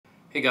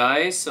Hey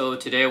guys, so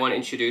today I want to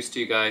introduce to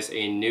you guys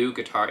a new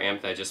guitar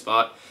amp that I just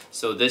bought.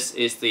 So this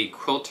is the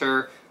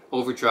Quilter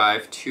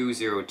Overdrive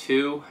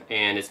 202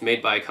 and it's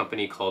made by a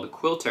company called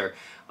Quilter,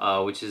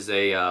 which is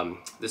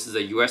this is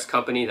a US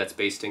company that's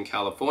based in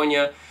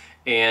California,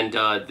 and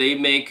they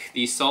make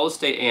these solid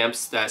state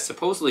amps that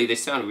supposedly they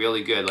sound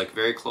really good, like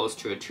very close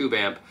to a tube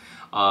amp.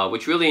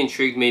 Which really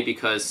intrigued me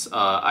because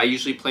I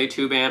usually play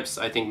tube amps.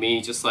 I think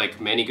just like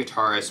many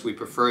guitarists, we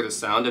prefer the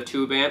sound of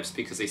tube amps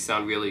because they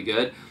sound really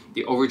good.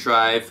 The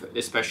Overdrive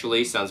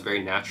especially sounds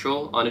very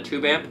natural on a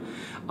tube amp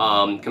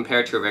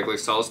compared to a regular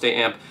solid state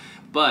amp.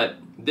 But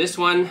this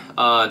one,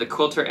 the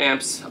Quilter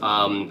amps,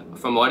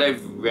 from what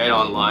I've read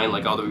online,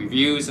 like all the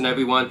reviews and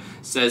everyone,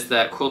 says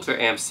that Quilter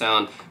amps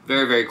sound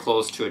very, very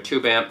close to a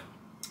tube amp.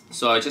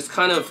 So it just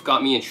kind of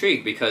got me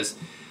intrigued because,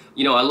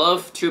 you know, I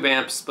love tube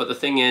amps, but the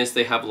thing is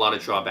they have a lot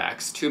of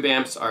drawbacks. Tube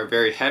amps are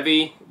very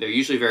heavy. They're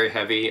usually very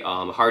heavy,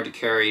 hard to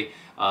carry.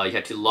 You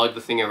have to lug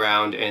the thing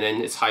around, and then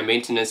it's high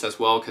maintenance as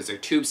well because there are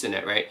tubes in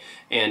it, right?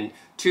 And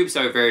tubes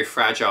are very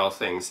fragile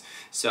things.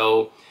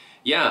 So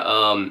yeah,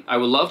 I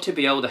would love to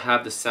be able to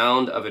have the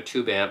sound of a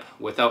tube amp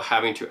without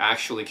having to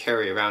actually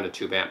carry around a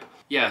tube amp.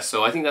 Yeah,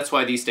 so I think that's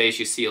why these days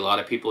you see a lot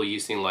of people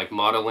using like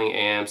modeling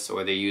amps,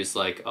 or they use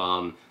like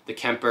the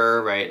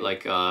Kemper, right?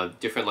 Like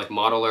different like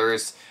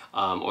modelers,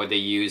 or they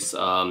use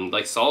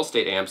like solid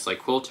state amps like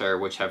Quilter,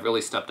 which have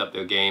really stepped up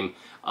their game.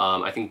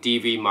 I think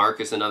DV Mark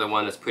is another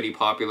one that's pretty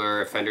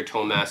popular, Fender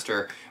Tone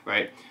Master,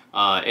 right?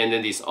 And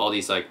then all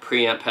these like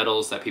preamp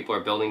pedals that people are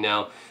building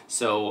now.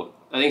 So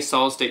I think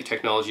solid state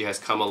technology has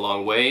come a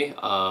long way.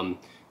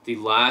 The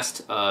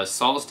last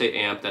solid state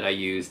amp that I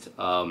used,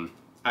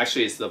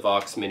 actually it's the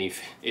Vox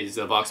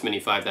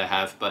MV50 that I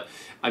have, but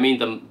I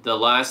mean the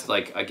last,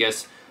 like, I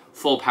guess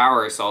full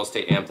power solid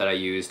state amp that I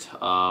used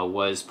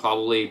was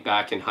probably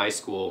back in high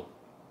school.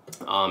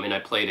 And I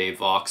played a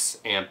Vox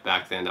amp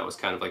back then that was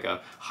kind of like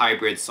a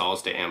hybrid solid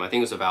state amp. I think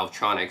it was a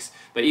Valvetronics,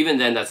 but even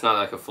then that's not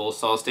like a full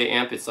solid state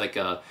amp. It's like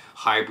a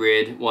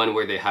hybrid one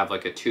where they have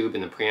like a tube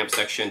in the preamp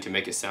section to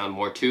make it sound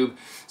more tube.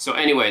 So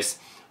anyways,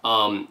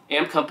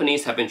 amp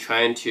companies have been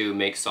trying to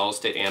make solid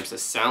state amps that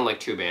sound like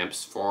tube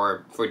amps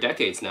for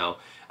decades now.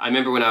 I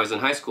remember when I was in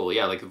high school,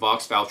 yeah, like the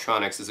Vox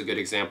Valvetronics is a good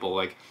example.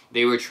 Like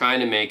they were trying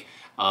to make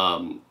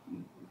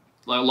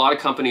a lot of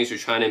companies are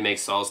trying to make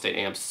solid state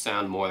amps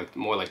sound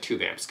more like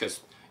tube amps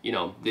because, you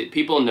know,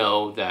 people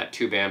know that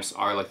tube amps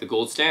are like the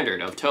gold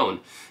standard of tone,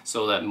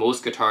 so that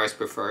most guitarists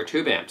prefer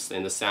tube amps,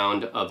 and the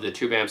sound of the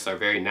tube amps are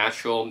very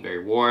natural,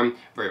 very warm,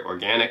 very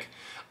organic,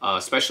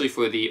 especially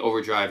for the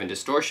overdrive and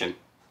distortion.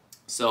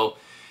 So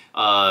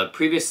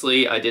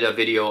previously I did a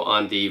video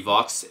on the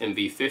Vox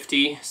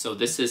MV50. So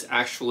this is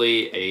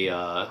actually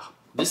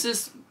this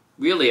is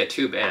really a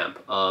tube amp.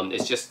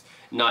 It's just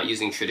not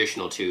using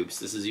traditional tubes.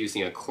 This is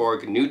using a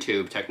Korg new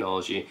tube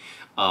technology.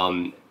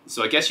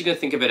 So I guess you can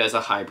think of it as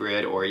a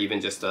hybrid, or even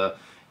just a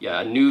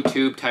new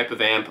tube type of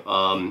amp.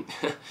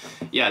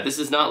 Yeah, this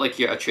is not like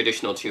a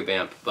traditional tube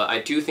amp, but I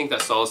do think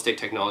that solid state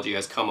technology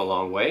has come a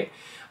long way.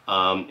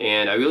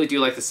 And I really do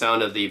like the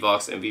sound of the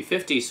Vox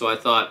MV50, so I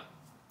thought,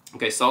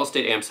 okay, solid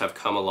state amps have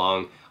come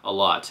along a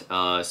lot.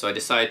 So I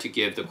decided to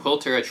give the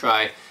Quilter a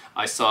try.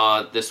 I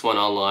saw this one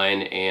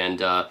online,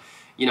 and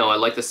you know, I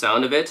like the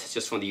sound of it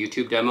just from the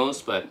YouTube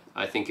demos, but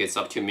I think it's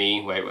up to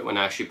me when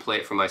I actually play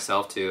it for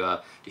myself to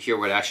hear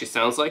what it actually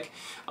sounds like.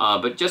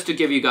 But just to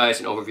give you guys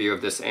an overview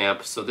of this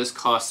amp, so this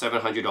costs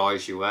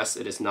 $700 US.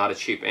 It is not a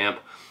cheap amp.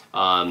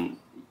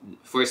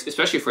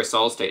 Especially for a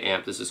solid state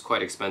amp, this is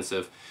quite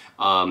expensive.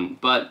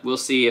 But we'll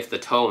see if the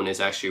tone is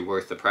actually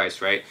worth the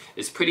price, right?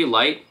 It's pretty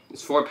light.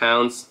 It's 4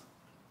 pounds.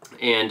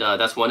 And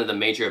that's one of the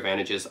major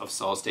advantages of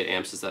solid state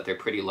amps, is that they're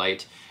pretty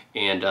light.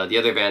 And the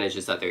other advantage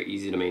is that they're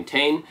easy to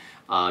maintain.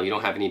 You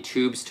don't have any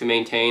tubes to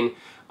maintain.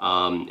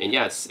 And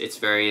yeah, it's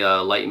very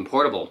light and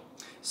portable.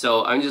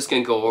 So I'm just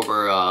going to go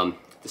over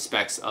the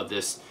specs of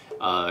this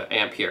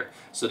amp here.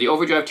 So the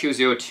Overdrive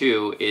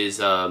 202 is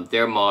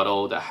their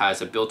model that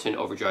has a built-in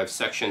overdrive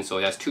section. So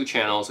it has 2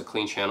 channels, a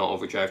clean channel,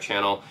 overdrive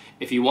channel.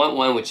 If you want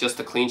one with just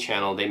the clean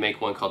channel, they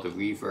make one called the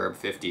Reverb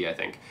 50, I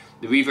think.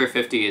 The Reverb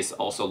 50 is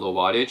also low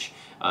wattage.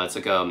 It's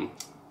like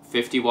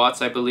 50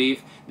 watts, I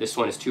believe. This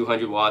one is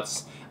 200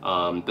 watts.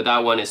 But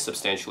that one is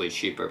substantially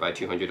cheaper by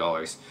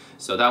 $200.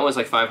 So that one's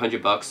like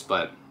 500 bucks,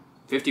 but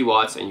 50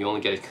 watts, and you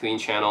only get a clean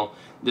channel.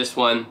 This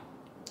one,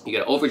 you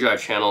get an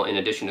overdrive channel in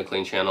addition to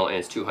clean channel, and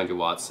it's 200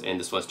 watts, and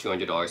this one's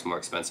 $200 more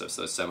expensive,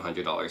 so it's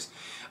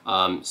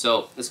 $700.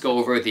 So let's go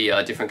over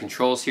the different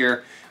controls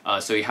here.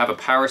 So you have a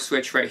power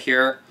switch right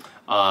here.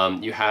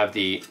 You have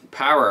the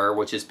power,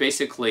 which is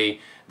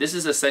basically, this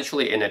is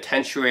essentially an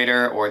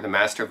attenuator, or the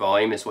master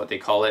volume is what they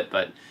call it,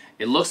 but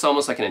it looks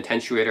almost like an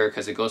attenuator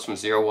because it goes from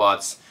 0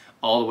 watts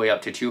all the way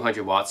up to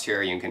 200 watts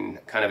here. You can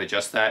kind of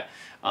adjust that.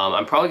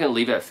 I'm probably going to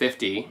leave it at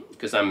 50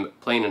 because I'm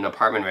playing in an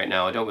apartment right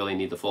now. I don't really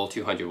need the full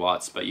 200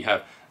 watts, but you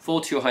have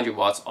full 200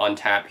 watts on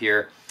tap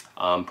here.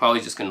 Probably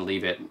just going to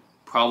leave it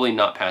probably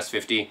not past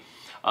 50.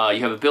 You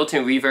have a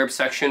built-in reverb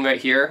section right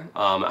here.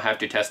 I have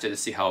to test it to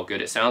see how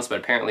good it sounds, but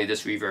apparently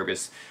this reverb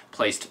is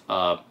placed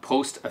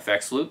post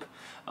effects loop.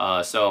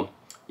 So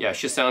yeah, it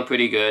should sound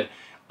pretty good.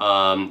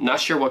 Not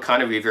sure what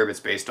kind of reverb it's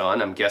based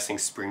on. I'm guessing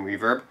spring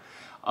reverb.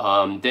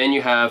 Then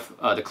you have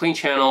the clean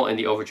channel and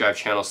the overdrive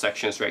channel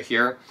sections right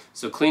here.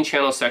 So clean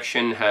channel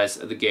section has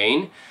the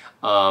gain,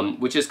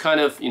 which is kind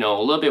of, you know,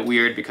 a little bit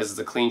weird because it's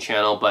a clean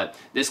channel, but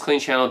this clean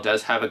channel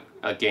does have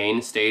a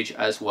gain stage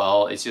as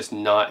well. It's just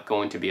not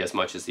going to be as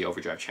much as the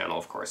overdrive channel,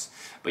 of course.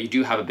 But you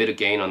do have a bit of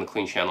gain on the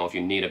clean channel if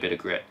you need a bit of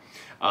grit.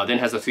 Then it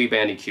has a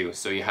 3-band EQ.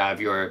 So you have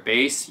your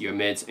bass, your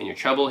mids, and your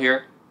treble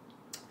here.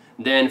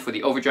 Then for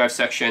the overdrive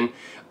section,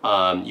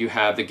 you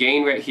have the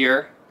gain right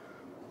here.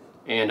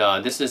 And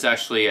this is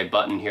actually a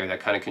button here that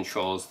kind of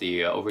controls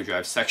the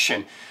overdrive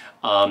section.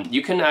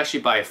 You can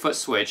actually buy a foot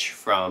switch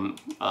from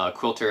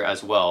Quilter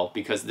as well,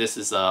 because this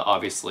is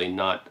obviously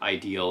not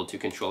ideal to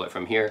control it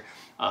from here.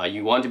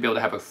 You want to be able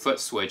to have a foot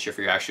switch if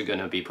you're actually going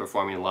to be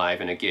performing live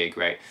in a gig,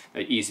 right?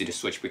 Easy to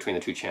switch between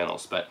the two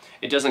channels, but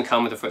it doesn't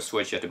come with a foot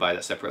switch. You have to buy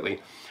that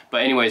separately.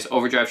 But anyways,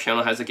 overdrive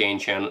channel has a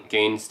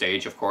gain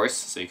stage, of course,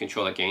 so you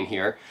control that gain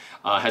here.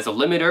 Has a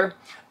limiter.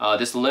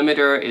 This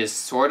limiter is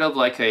sort of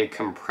like a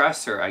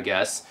compressor, I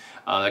guess,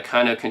 that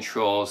kind of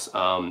controls,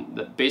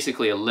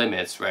 basically it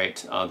limits, right,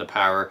 the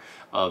power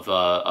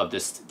of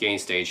this gain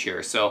stage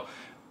here. So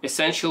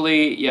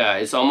essentially, yeah,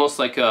 it's almost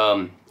like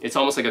a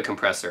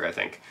compressor, I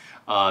think.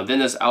 Then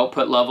there's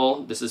output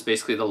level. This is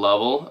basically the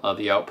level of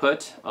the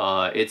output.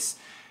 It's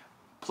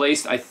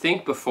placed, I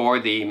think, before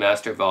the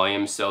master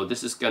volume. So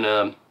this is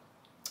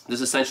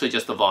essentially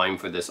just the volume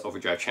for this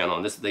overdrive channel.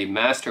 And the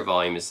master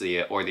volume is the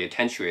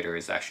attenuator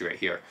is actually right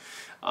here.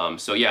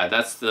 So yeah,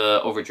 that's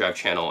the overdrive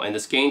channel. And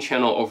this gain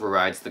channel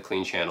overrides the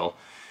clean channel.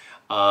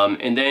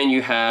 And then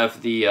you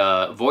have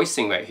the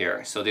voicing right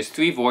here. So there's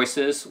 3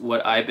 voices.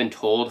 What I've been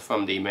told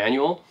from the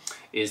manual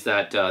is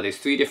that there's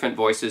 3 different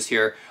voices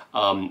here.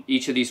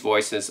 Each of these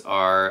voices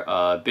are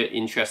a bit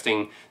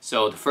interesting.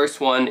 So the first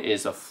one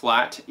is a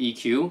flat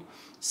EQ.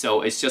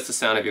 So it's just the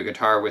sound of your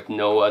guitar with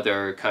no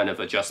other kind of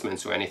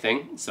adjustments or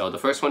anything. So the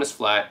first one is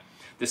flat.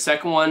 The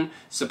second one,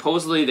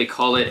 supposedly they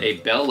call it a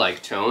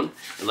bell-like tone.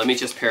 And let me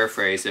just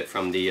paraphrase it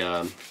from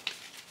the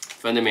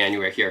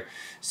manual right here.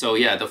 So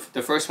yeah,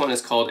 the first one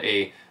is called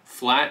a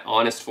flat,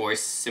 honest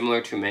voice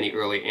similar to many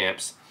early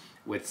amps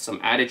with some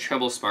added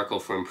treble sparkle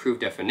for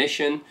improved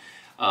definition.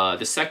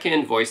 The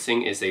second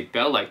voicing is a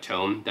bell-like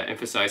tone that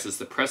emphasizes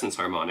the presence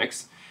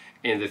harmonics.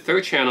 And the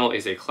third channel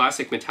is a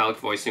classic metallic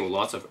voicing with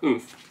lots of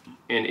oomph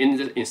and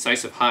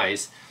incisive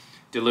highs,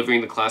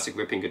 delivering the classic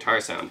ripping guitar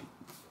sound.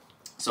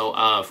 So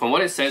from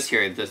what it says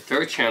here, the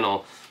third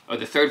channel, or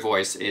the third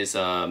voice, is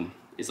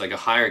like a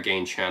higher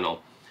gain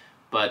channel.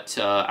 But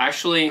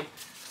actually,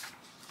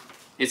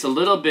 it's a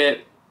little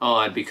bit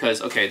odd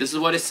because, okay, this is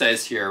what it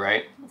says here,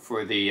 right,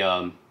 for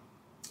the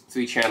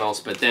 3 channels,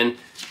 but then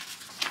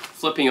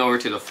flipping over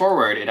to the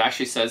forward, it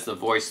actually says the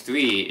voice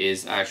 3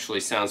 is actually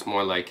sounds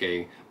more like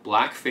a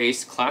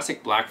blackface,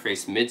 classic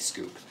blackface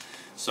mid-scoop.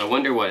 So I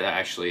wonder what that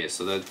actually is.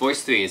 So the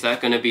voice 3, is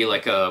that going to be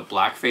like a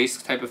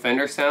blackface type of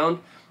Fender sound,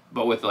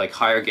 but with like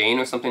higher gain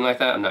or something like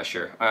that? I'm not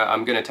sure.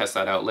 I'm going to test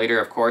that out later,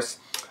 of course.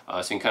 So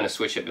you can kind of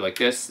switch it like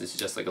this. This is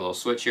just like a little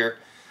switch here.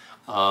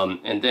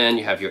 And then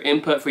you have your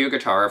input for your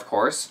guitar, of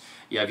course.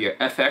 You have your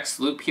FX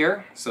loop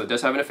here. So it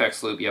does have an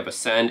FX loop. You have a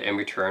send and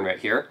return right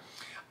here,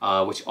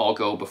 which all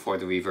go before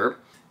the reverb.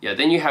 Yeah,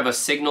 then you have a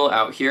signal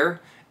out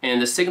here. And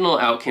the signal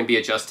out can be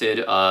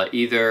adjusted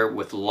either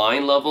with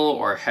line level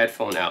or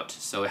headphone out.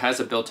 So it has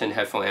a built-in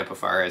headphone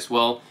amplifier as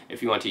well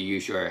if you want to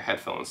use your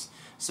headphones.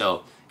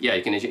 So yeah,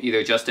 you can either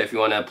adjust it if you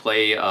want to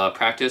play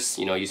practice,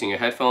 you know, using your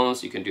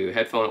headphones. You can do a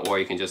headphone, or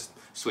you can just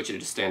switch it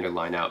to standard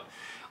line out.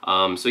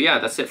 So yeah,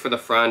 that's it for the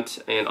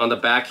front. And on the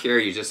back here,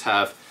 you just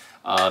have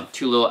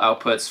 2 little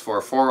outputs for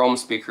a 4-ohm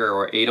speaker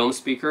or 8-ohm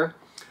speaker.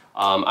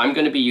 I'm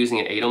going to be using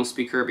an 8-ohm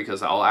speaker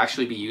because I'll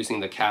actually be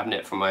using the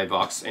cabinet from my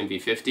Vox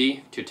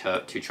MV50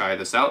 to try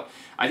this out.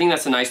 I think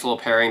that's a nice little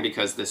pairing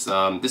because this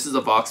is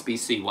a Vox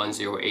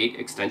BC108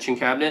 extension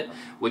cabinet,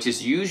 which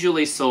is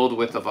usually sold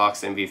with the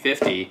Vox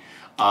MV50.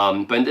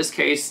 But in this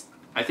case,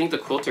 I think the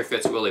Quilter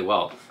fits really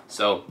well.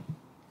 So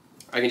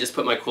I can just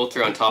put my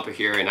Quilter on top of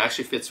here and it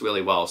actually fits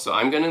really well. So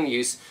I'm going to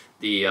use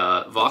the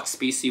Vox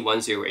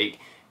BC108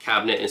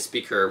 cabinet and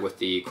speaker with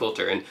the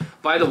Quilter. And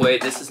by the way,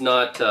 this is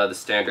not the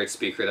standard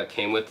speaker that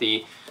came with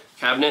the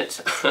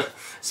cabinet.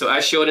 So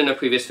as showed in a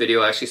previous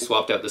video, I actually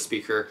swapped out the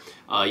speaker.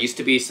 Used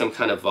to be some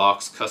kind of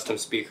Vox custom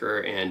speaker,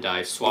 and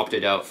I swapped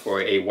it out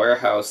for a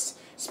Warehouse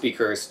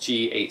Speakers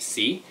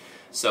G8C.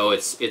 So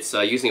it's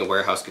using a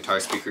Warehouse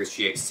Guitar Speakers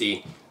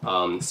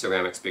G8C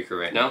ceramic speaker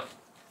right now.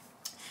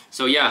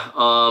 So yeah,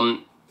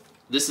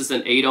 this is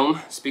an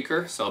 8-ohm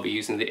speaker, so I'll be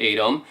using the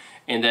 8-ohm.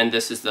 And then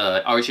this is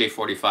the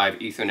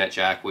RJ45 Ethernet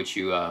jack, which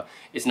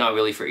it's not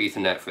really for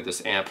Ethernet for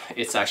this amp.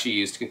 It's actually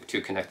used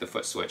to connect the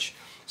foot switch.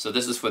 So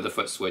this is for the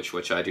foot switch,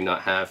 which I do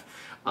not have,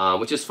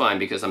 which is fine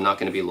because I'm not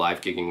going to be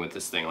live gigging with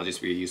this thing. I'll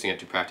just be using it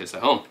to practice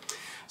at home.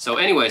 So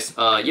anyways,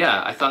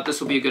 yeah, I thought this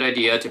would be a good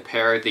idea to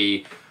pair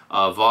the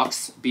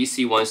Vox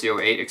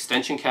BC108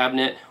 extension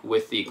cabinet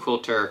with the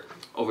Quilter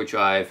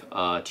Overdrive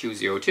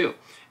 202.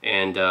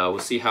 And we'll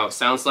see how it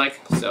sounds like.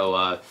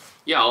 So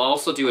yeah, I'll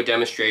also do a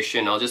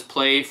demonstration. I'll just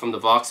play from the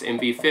Vox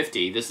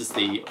MV50. This is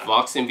the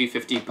Vox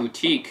MV50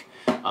 Boutique,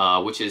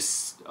 which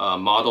is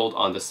modeled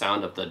on the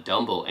sound of the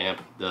Dumble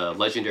amp, the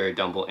legendary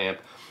Dumble amp.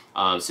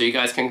 So you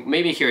guys can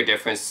maybe hear a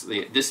difference.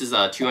 This is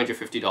a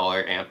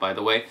 $250 amp, by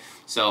the way.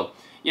 So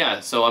yeah,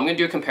 so I'm going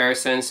to do a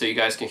comparison so you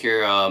guys can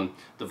hear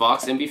the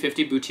Vox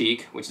MV50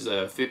 Boutique, which is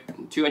a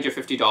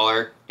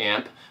 $250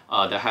 amp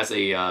that has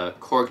a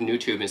Korg new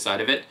tube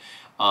inside of it.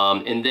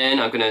 And then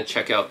I'm going to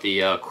check out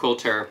the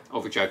Quilter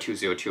Overdrive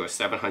 202, a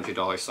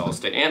 $700 solid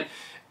state amp,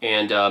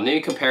 and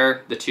maybe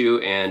compare the two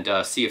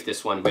and see if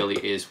this one really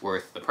is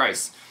worth the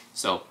price.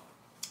 So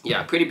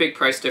yeah, pretty big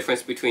price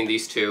difference between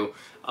these two.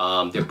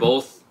 They're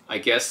both, I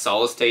guess,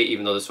 solid state,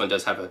 even though this one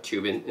does have a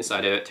tube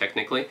inside of it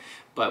technically.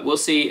 But we'll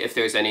see if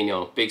there's any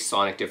big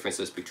sonic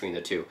differences between the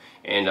two.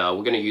 And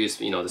we're going to use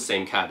the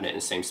same cabinet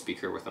and same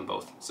speaker with them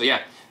both. So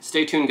yeah,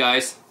 stay tuned,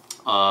 guys.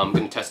 I'm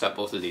going to test out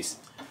both of these.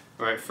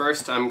 Alright,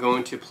 first I'm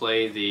going to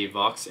play the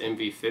Vox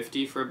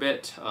MV50 for a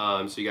bit,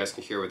 so you guys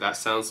can hear what that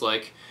sounds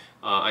like.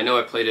 I know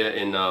I played it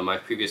in my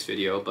previous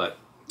video, but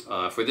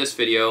for this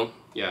video,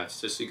 yeah,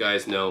 just so you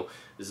guys know,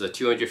 this is a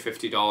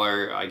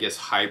 $250, I guess,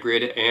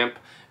 hybrid amp,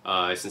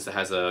 since it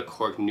has a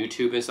Korg new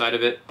tube inside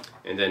of it,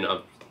 and then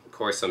of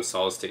course some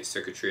solid state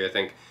circuitry, I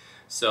think.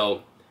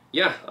 So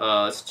yeah,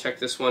 let's check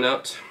this one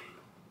out.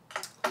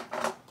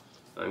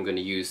 I'm going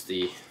to use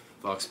the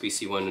Vox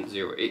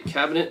BC108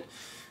 cabinet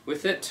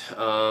with it,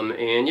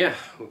 and yeah,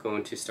 we're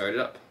going to start it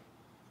up.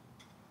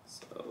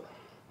 So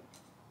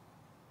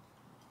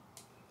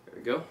there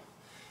we go.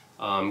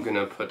 I'm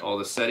gonna put all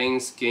the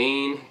settings,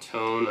 gain,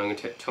 tone. I'm gonna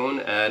take tone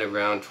at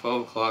around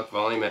 12 o'clock,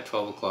 volume at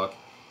 12 o'clock,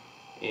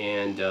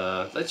 and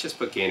let's just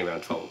put gain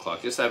around 12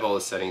 o'clock. Just have all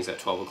the settings at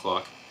 12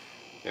 o'clock.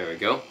 There we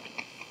go.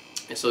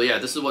 And so yeah,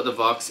 this is what the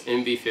Vox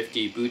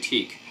MV50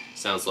 Boutique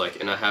sounds like,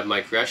 and I have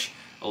my Gresh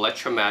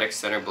Electromatic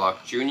Center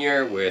Block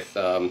Junior with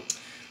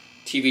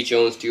TV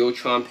Jones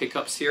Duotron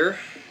pickups here,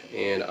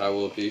 and I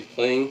will be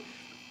playing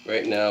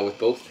right now with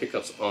both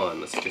pickups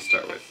on. Let's just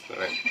start with.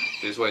 Alright,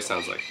 here's what it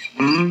sounds like.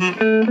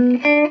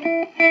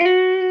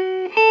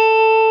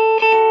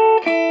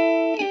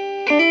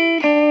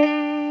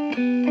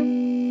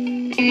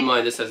 Keep in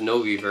mind this has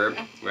no reverb,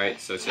 right?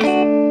 So it's just...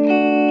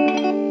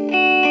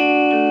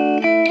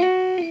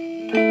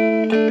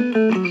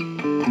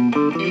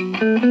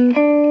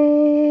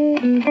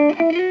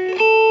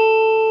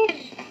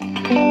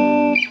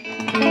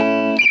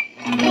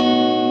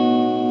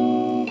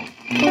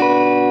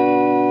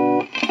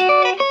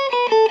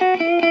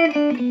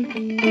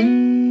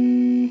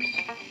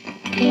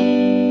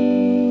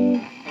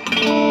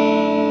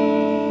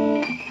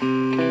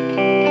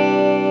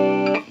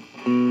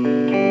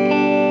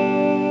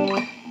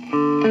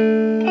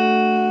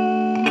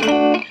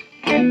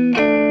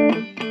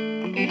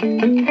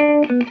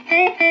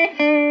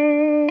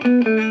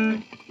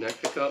 neck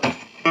pickup.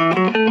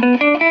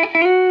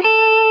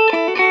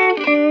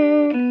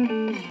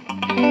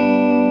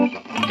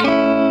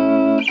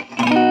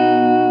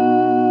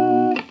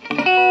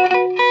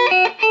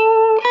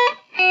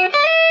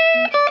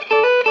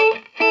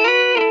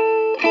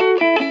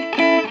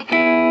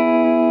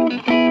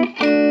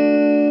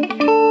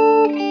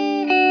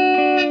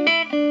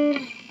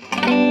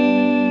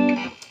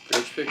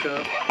 Bridge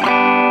pickup.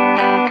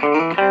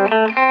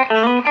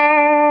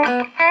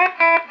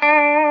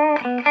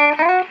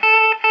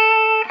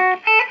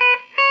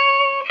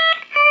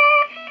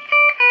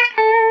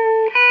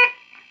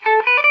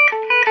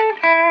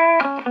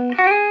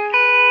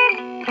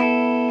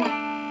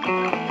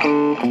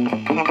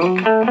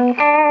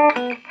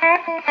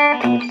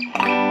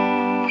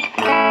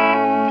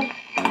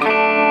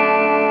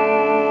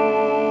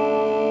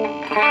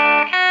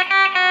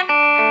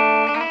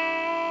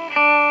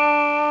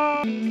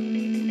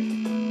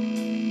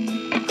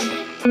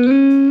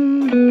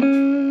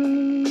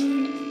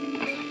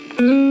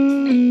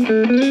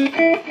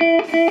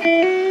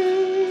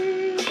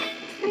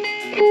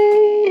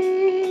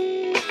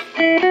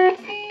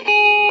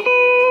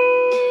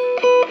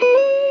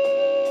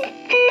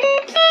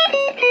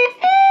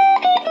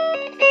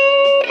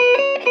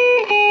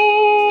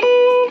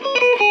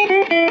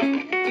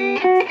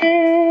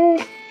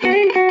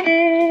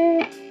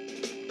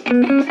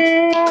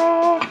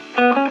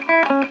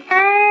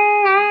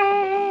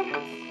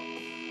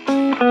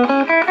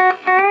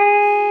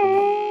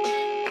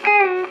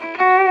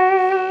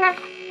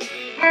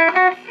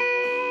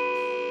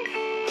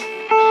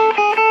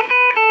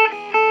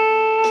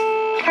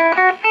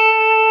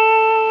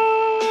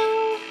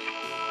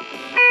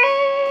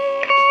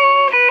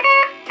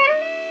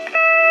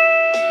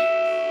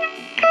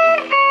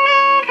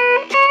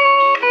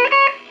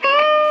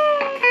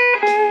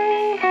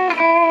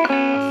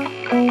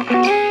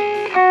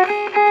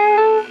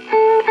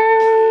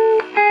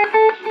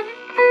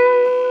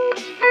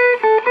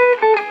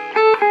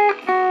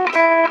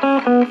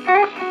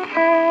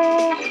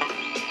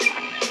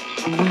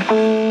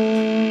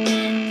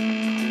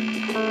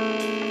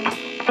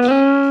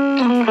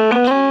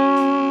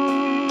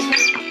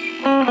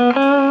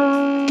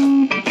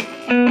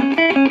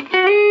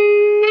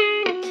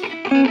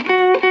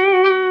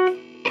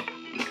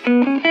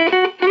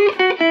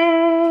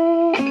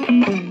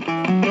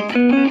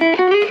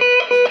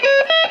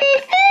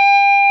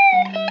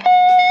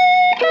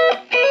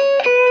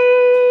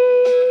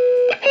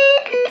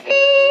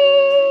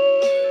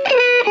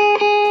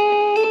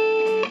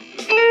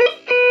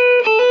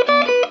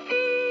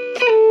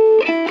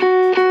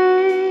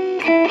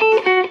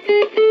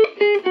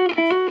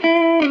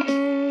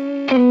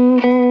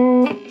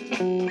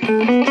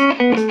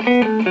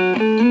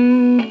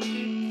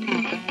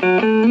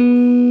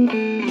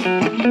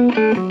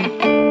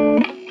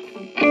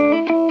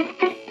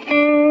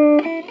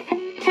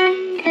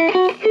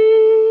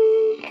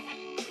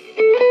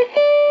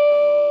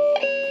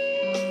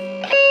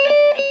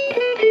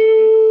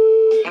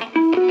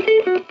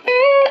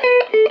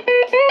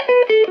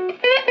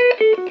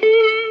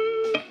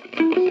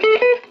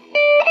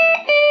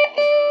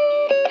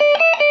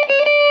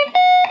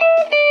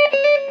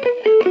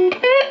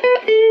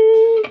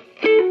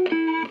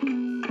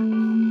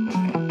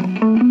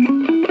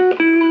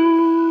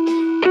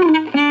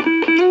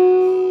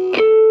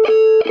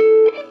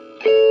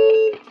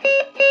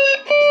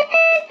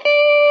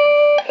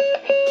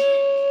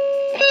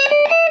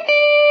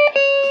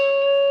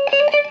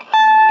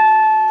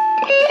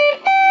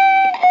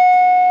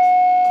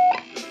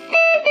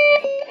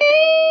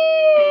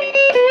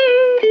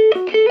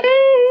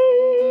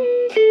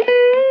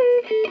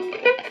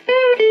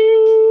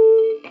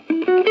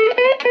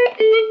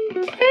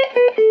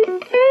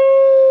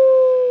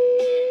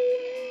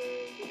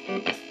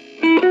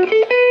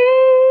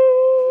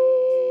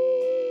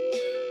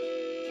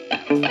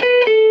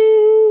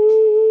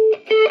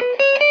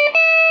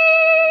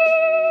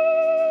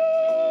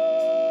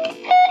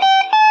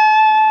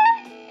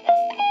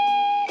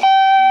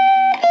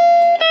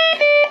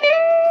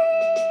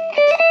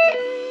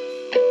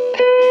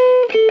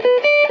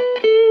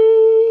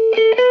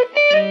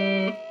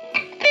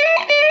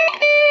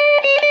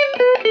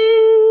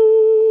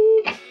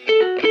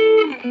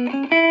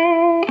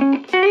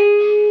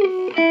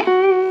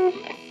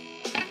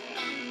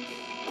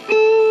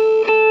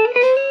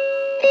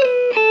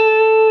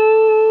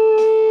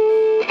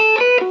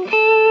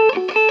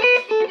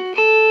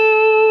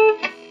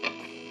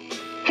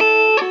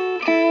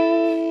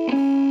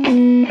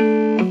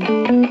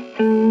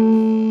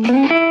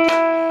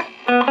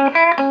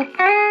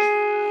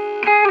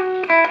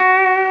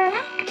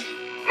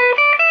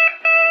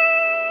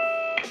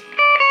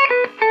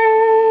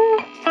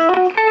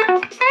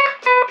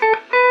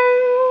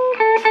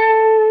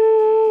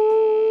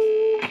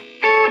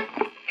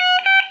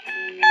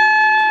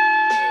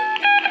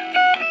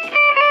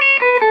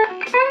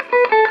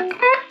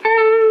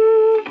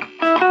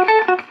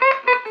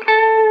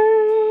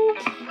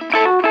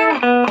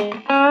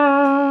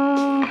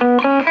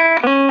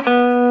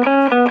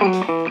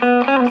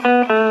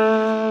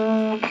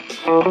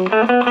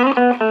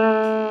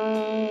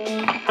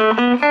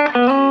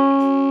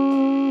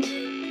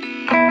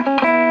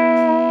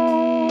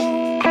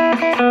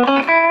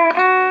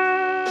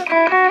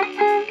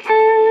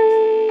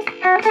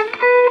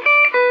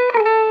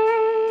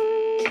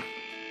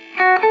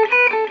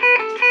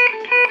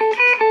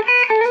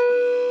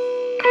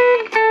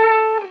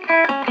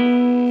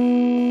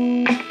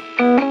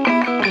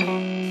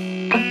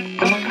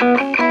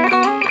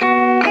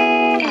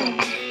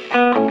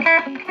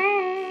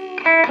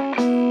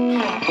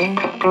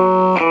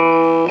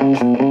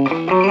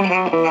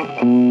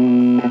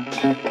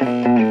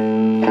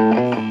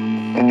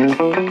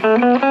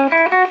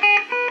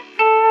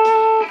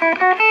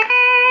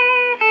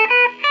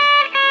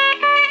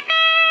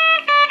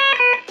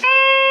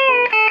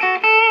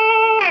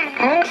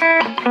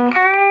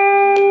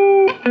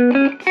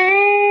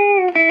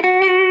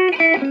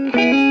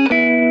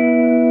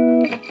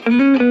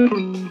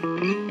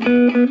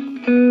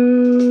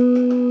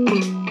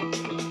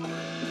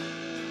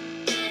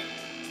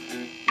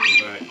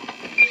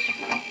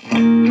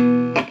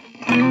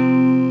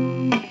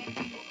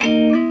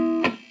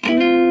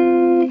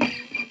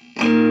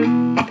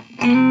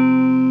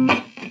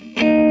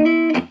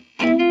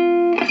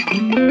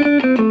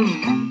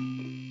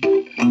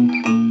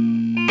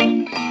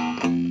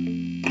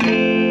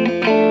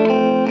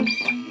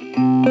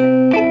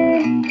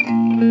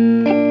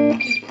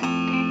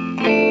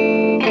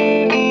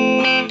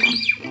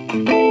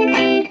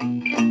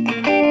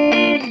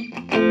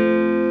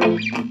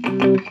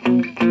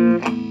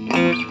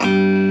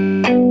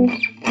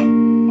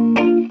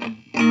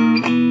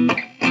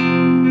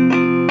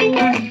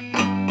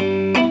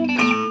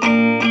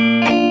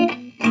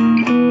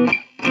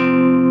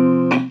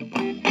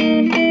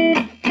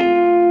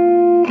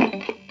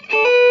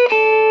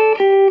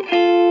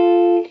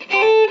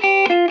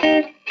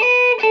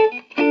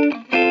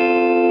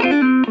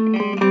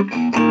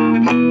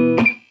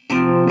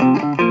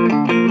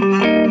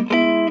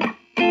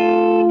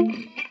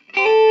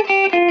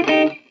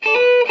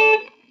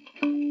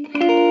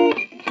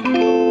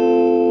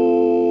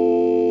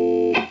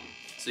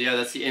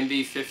 that's the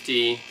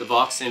MV50, the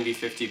Vox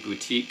MV50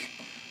 boutique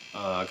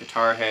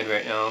guitar head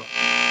right now.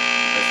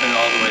 I turn it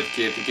all the way to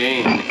give the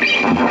gain.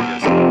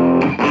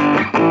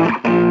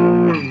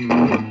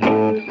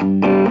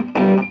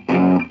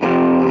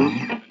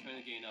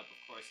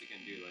 You can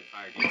do like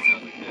higher gain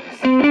sounds like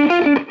this. Like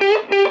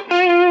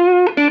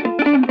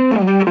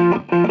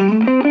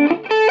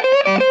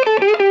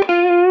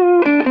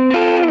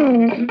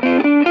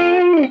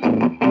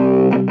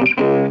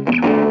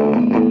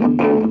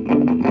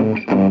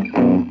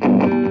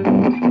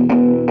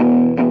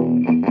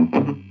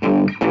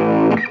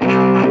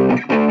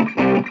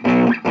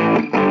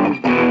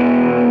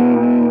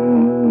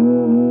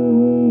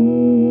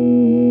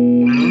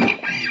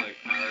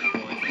power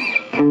chords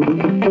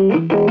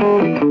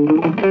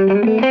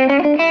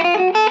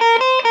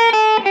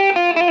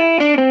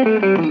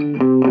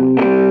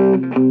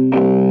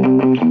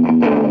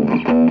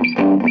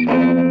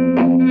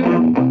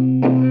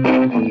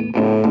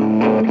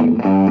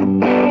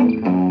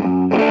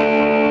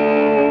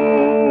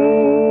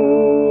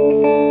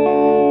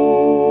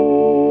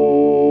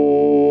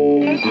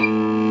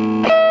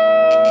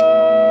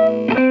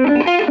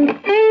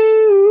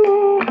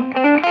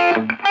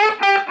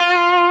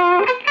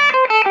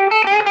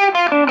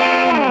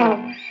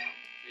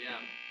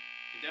and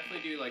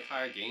definitely do like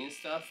higher gain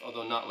stuff,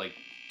 although not like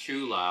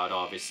too loud,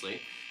 obviously.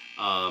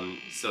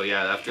 So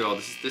yeah, after all,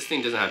 this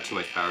thing doesn't have too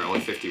much power,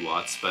 only 50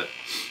 watts, but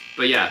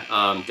yeah,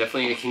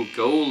 definitely it can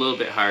go a little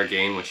bit higher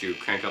gain once you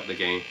crank up the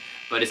gain,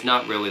 but it's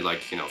not really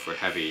like, you know, for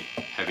heavy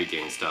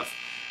gain stuff.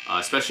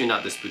 Especially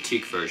not this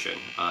boutique version.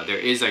 There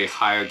is a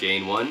higher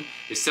gain one.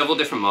 There's several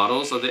different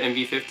models of the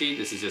MV50.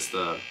 This is just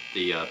the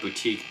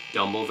boutique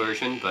Dumble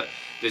version, but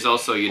there's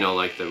also, you know,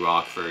 like the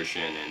rock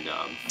version, and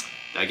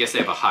I guess they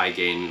have a high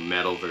gain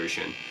metal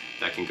version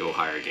that can go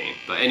higher gain.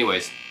 But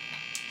anyways,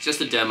 just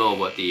a demo of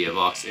what the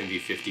Vox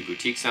MV50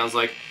 boutique sounds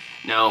like.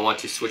 Now I want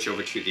to switch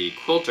over to the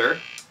Quilter.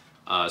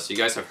 So you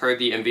guys have heard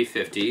the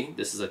MV50.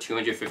 This is a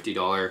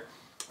 $250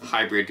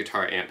 hybrid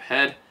guitar amp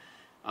head,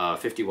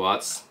 50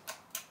 watts.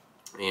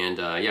 And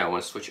yeah, I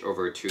want to switch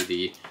over to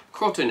the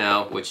Quilter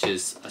now, which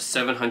is a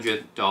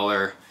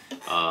 $700.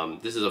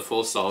 This is a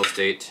full solid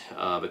state,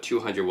 but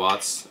 200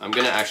 watts. I'm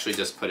gonna actually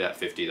just put it at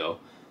 50 though.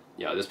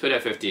 Yeah, just put it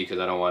at 50 because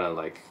I don't want to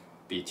like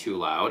be too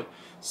loud.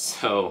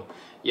 So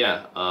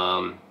yeah,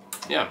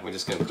 yeah, we're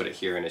just gonna put it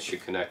here, and it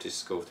should connect.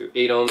 Just go through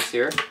 8 ohms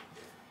here,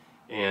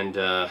 and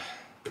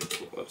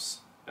whoops,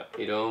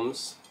 8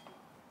 ohms.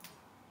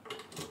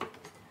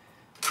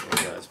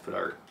 And let's put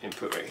our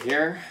input right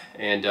here,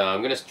 and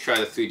I'm going to try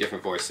the 3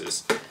 different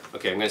voices.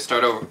 Okay, I'm going to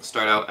start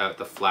out at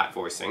the flat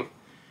voicing,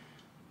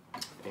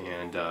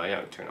 and yeah,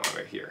 I'll turn it on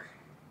right here.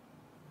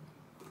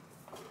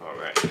 All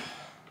right.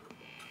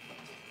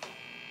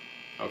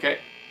 Okay,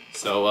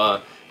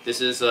 so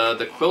this is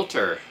the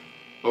Quilter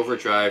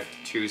Overdrive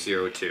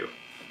 202.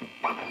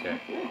 Okay.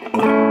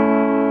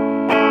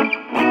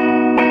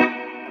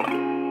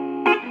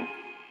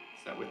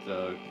 Is that with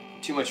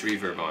too much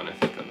reverb on? I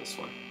think on this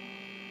one.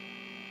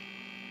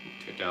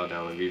 To dial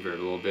down the reverb a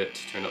little bit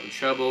to turn up the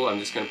treble. I'm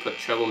just going to put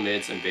treble,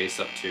 mids, and bass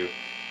up to.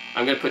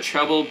 I'm going to put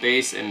treble,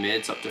 bass, and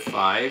mids up to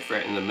 5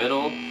 right in the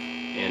middle,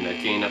 and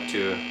gain up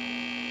to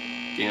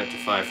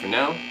 5 for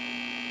now.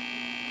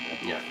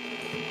 Yeah,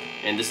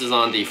 and this is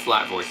on the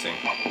flat voicing.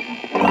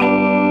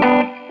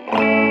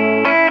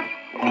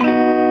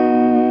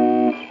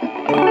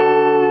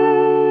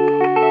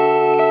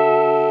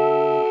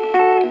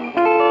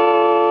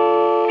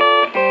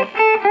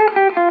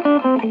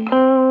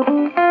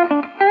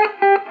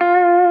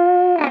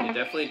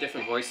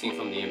 Different voicing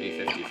from the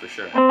MV50 for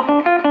sure.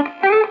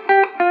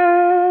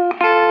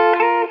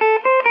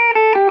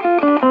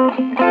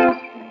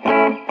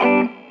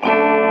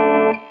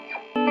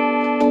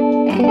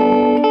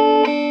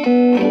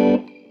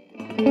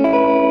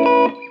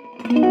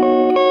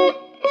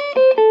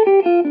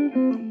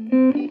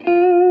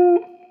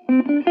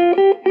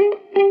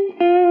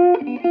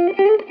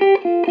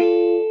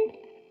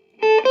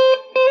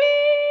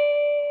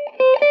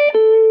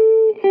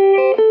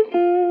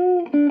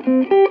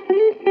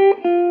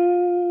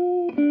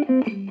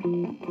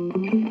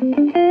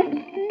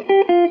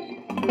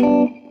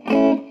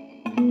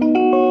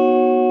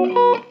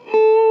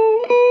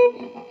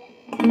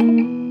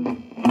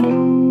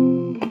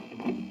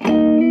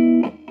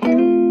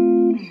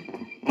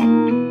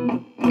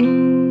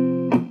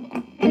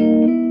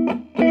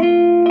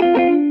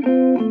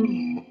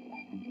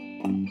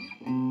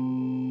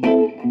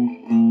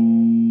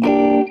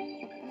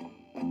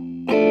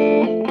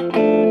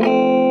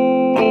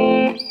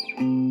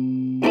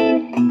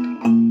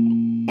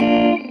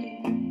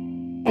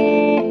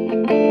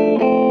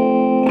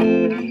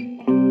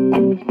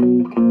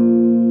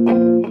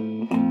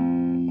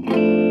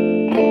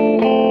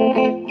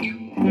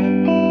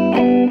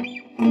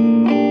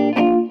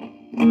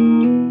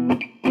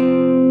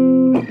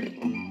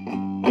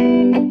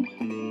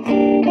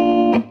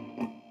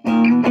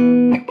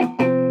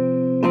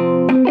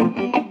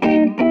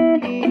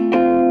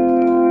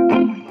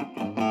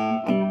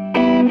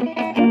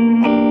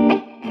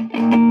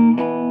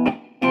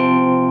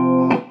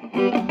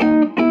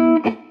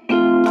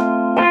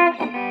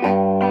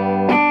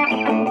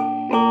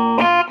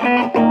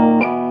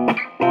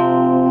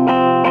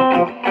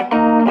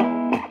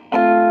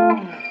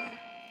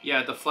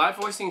 Yeah, the flat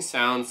voicing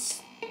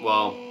sounds,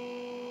 well,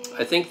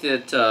 I think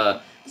that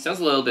it sounds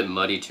a little bit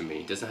muddy to me.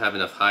 It doesn't have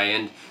enough high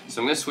end.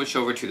 So I'm going to switch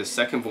over to the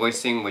second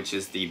voicing, which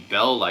is the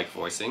bell-like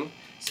voicing.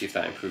 See if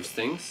that improves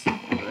things. All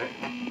right.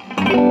 It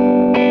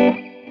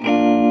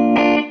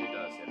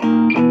does, yeah.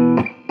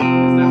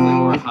 There's definitely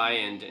more high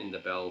end in the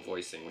bell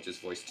voicing, which is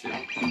voice 2.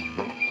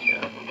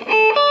 Yeah.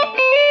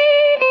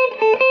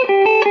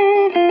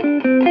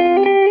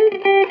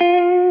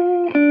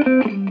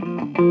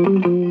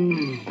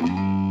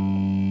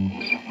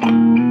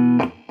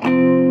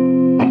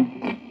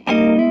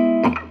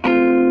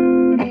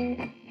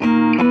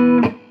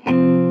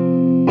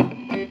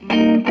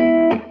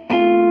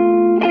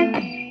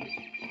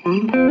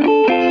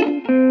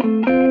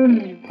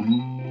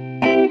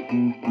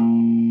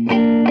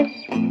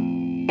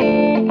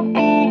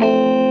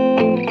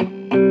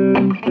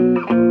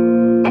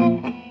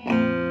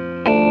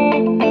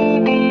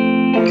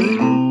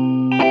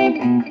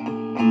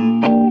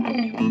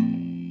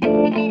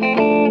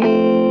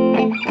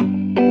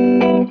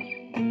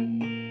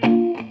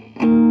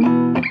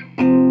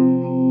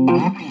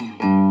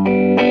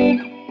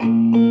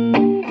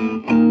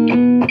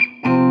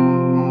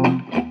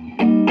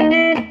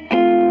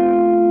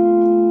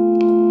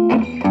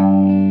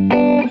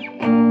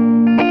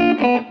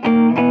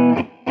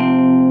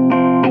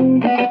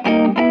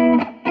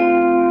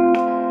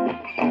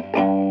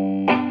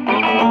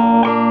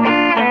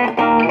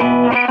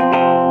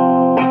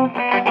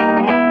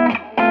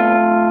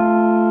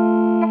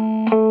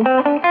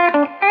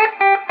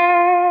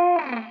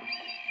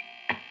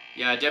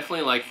 Yeah, I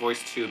definitely like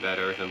voice 2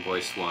 better than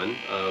voice 1.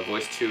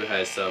 Voice 2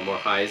 has more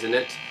highs in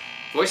it.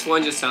 Voice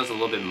 1 just sounds a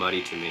little bit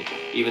muddy to me,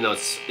 even though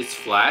it's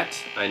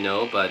flat, I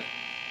know, but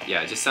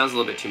yeah, it just sounds a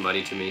little bit too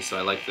muddy to me, so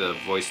I like the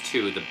voice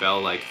 2, the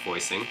bell-like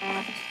voicing.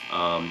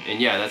 And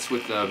yeah, that's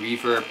with the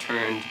reverb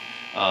turned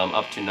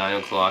up to 9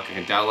 o'clock. I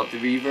can dial up the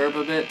reverb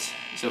a bit.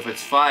 So if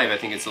it's 5, I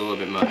think it's a little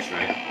bit much,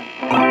 right?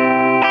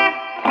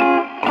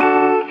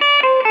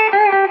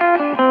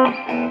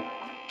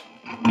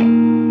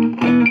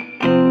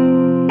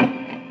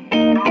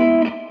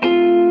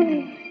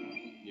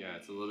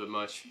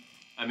 Much.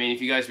 I mean,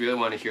 if you guys really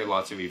want to hear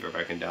lots of reverb,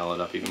 I can dial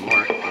it up even more.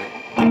 Right?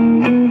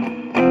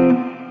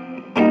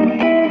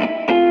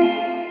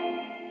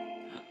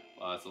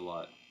 Wow, that's a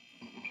lot.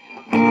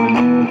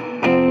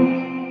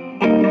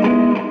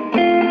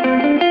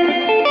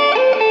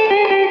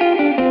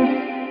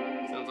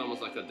 Sounds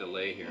almost like a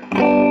delay here.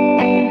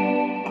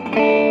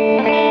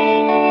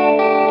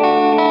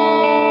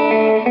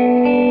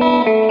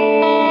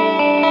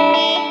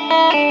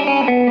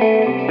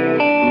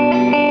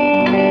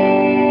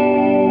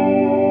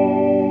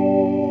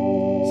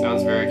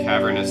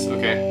 Cavernous,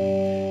 okay.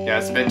 Yeah,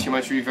 it's a bit too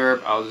much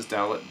reverb. I'll just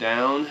dial it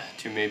down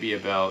to maybe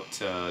about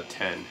 10.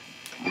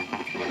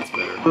 Okay, that's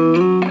better.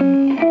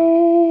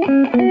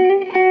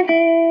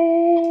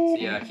 So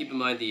yeah, keep in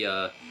mind the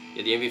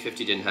MV50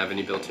 didn't have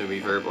any built-in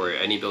reverb or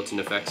any built-in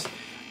effects,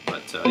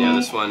 but yeah,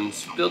 this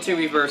one's built-in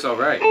reverb's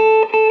alright.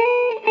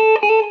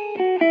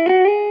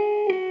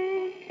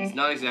 It's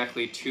not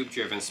exactly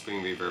tube-driven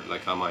spring reverb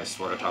like on my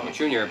Sword Atomic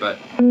Jr., but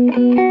it's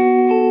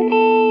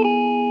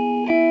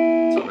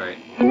alright.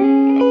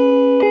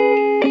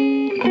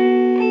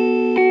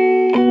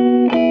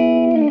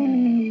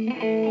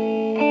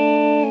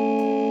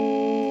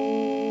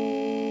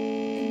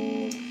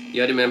 You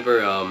gotta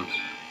remember,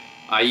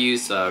 I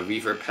use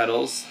reverb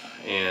pedals,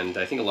 and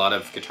I think a lot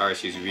of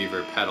guitarists use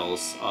reverb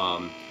pedals.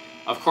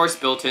 Of course,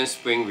 built-in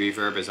spring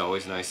reverb is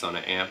always nice on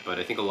an amp, but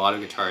I think a lot of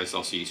guitarists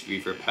also use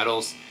reverb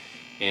pedals,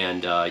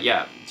 and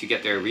yeah, to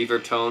get their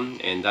reverb tone,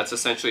 and that's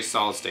essentially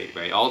solid state,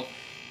 right? All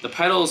the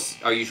pedals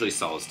are usually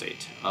solid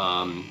state.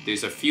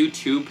 There's a few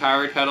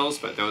tube-powered pedals,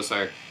 but those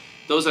are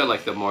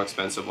like the more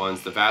expensive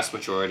ones. The vast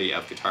majority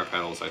of guitar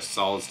pedals are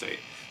solid state.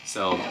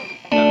 So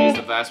that means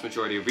the vast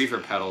majority of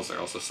reverb pedals are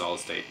also solid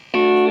state.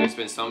 There's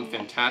been some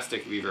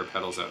fantastic reverb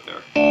pedals out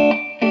there. A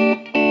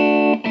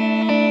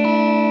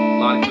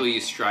lot of people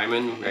use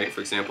Strymon, right?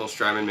 For example,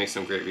 Strymon makes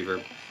some great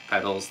reverb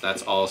pedals.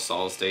 That's all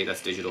solid state.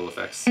 That's digital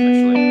effects,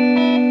 actually.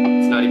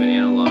 It's not even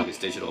analog, it's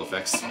digital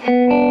effects.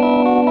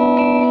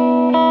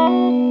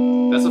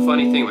 That's a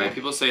funny thing, right?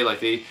 People say,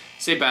 like, they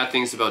say bad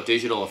things about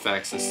digital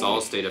effects and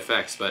solid state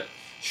effects, but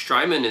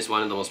Strymon is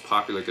one of the most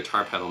popular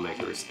guitar pedal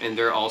makers, and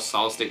they're all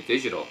solid state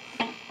digital.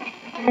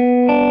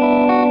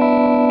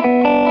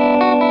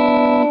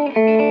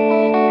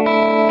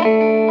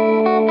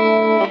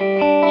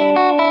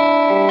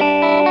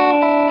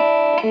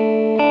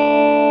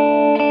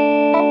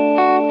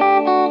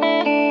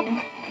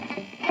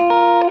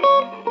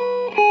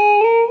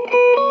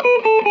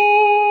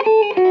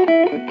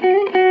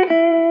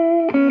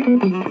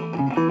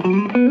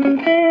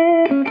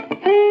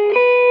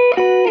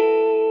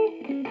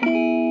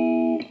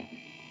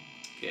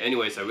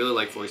 Anyways, I really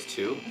like voice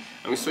 2. I'm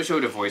going to switch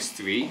over to voice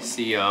 3,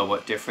 see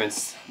what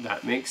difference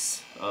that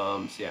makes.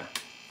 So yeah,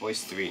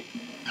 voice 3.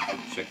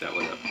 Check that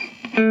one out.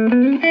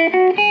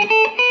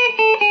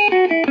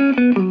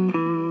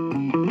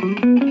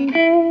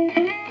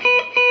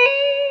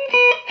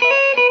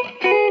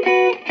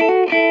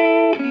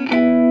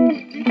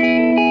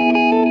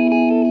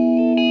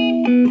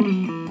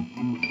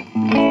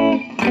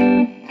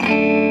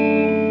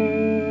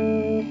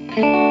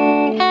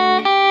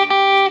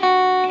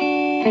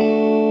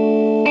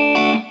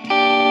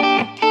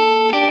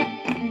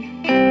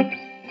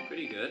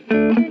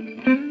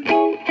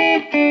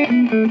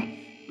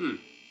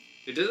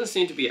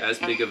 seem to be as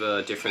big of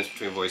a difference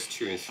between voice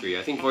 2 and 3.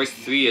 I think voice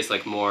 3 is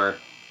like more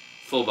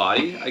full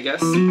body, I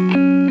guess.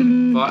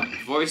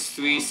 Voice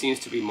 3 seems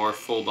to be more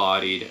full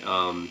bodied,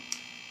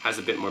 has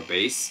a bit more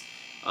bass,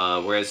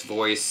 whereas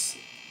voice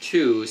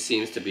 2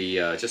 seems to be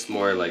just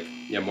more like,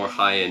 yeah, more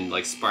high end,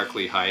 like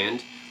sparkly high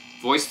end.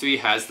 Voice 3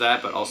 has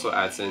that, but also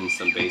adds in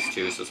some bass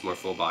too, so it's more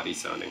full body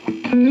sounding. I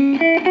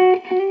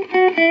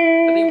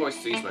think voice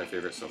 3 is my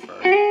favorite so far.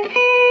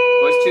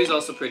 Voice 2 is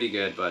also pretty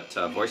good, but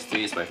voice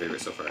 3 is my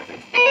favorite so far, I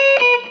think.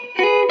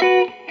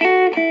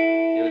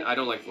 And I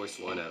don't like voice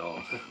 1 at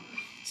all.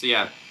 So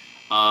yeah,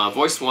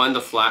 voice 1,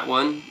 the flat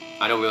one,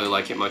 I don't really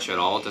like it much at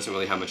all. It doesn't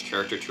really have much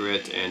character to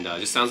it, and it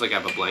just sounds like I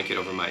have a blanket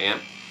over my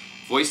amp.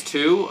 Voice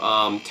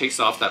 2 takes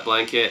off that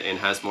blanket and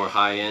has more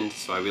high end,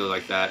 so I really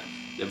like that.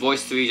 The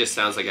voice 3 just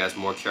sounds like it has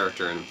more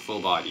character and full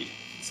bodied.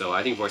 So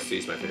I think voice 3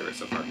 is my favorite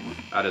so far,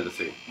 out of the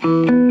 3.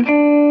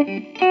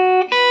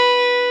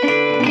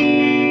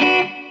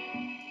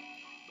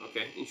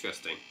 Okay,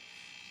 interesting.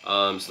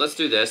 So let's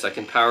do this. I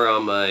can power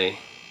on my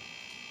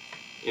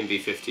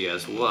MV50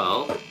 as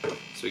well.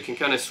 So we can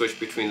kind of switch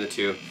between the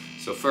two.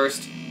 So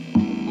first,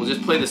 we'll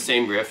just play the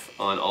same riff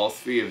on all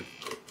 3 of...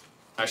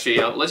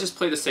 Actually, let's just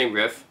play the same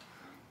riff.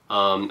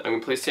 I'm going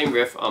to play the same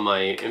riff on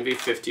my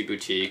MV50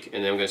 Boutique,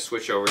 and then I'm going to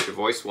switch over to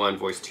voice 1,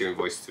 voice 2, and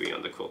voice 3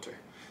 on the Quilter.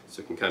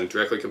 So we can kind of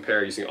directly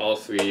compare using all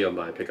 3 of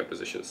my pickup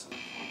positions.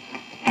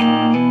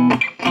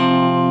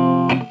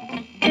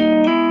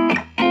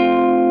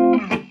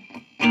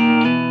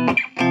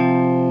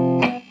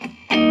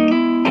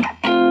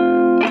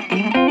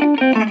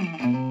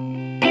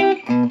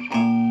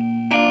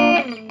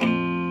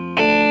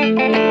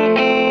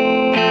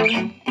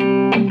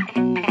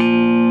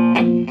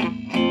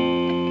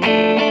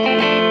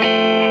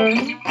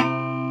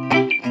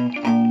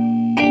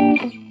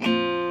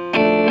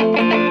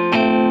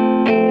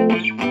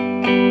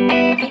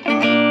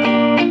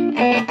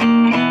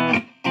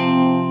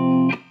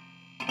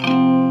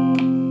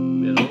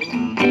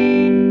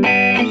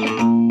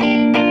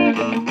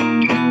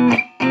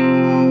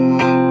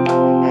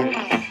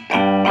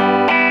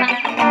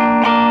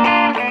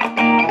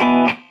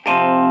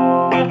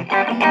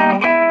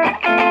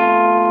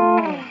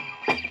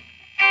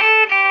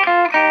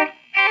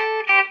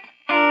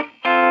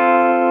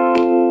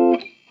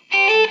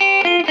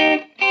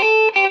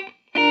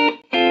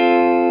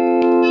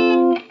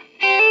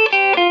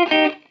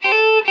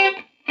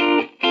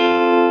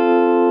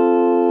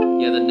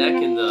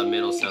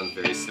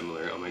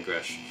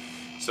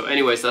 So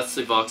anyways, that's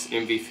the Vox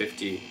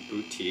MV50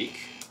 Boutique.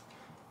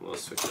 We'll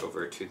switch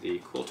over to the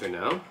Quilter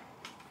now.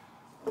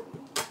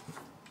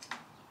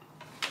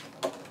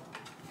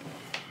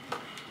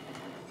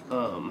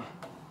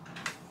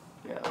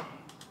 Yeah,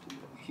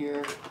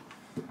 here.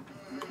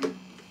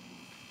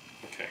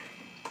 Okay.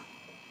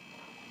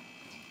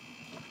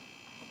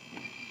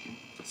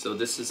 So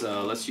this is,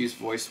 let's use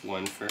voice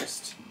 1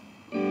 first.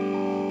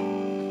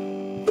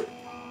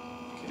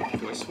 Okay,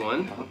 voice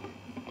 1.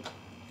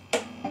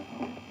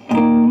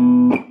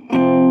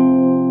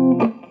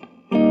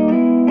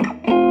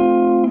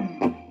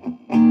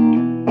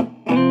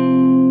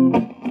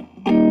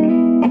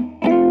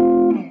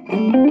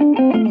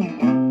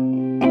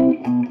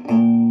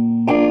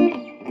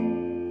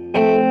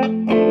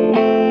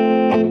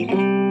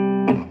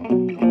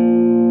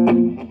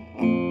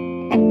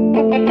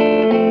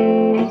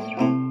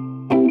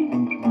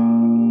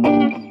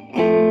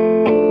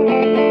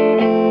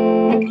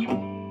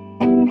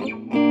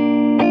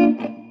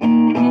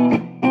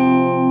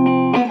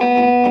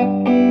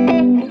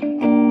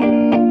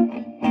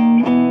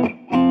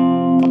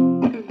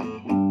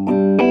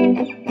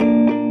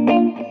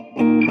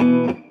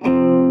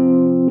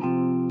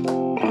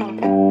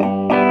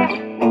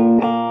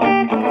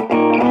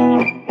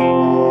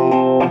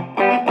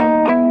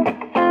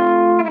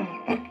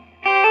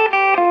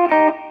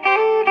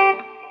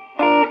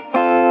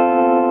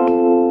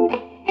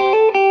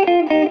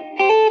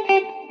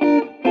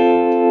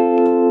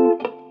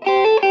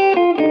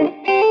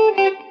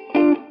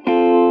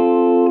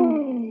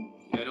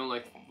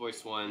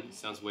 Voice 1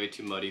 sounds way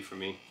too muddy for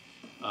me.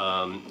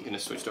 I'm going to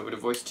switch over to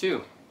voice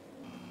 2.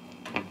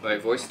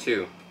 Alright, voice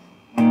 2.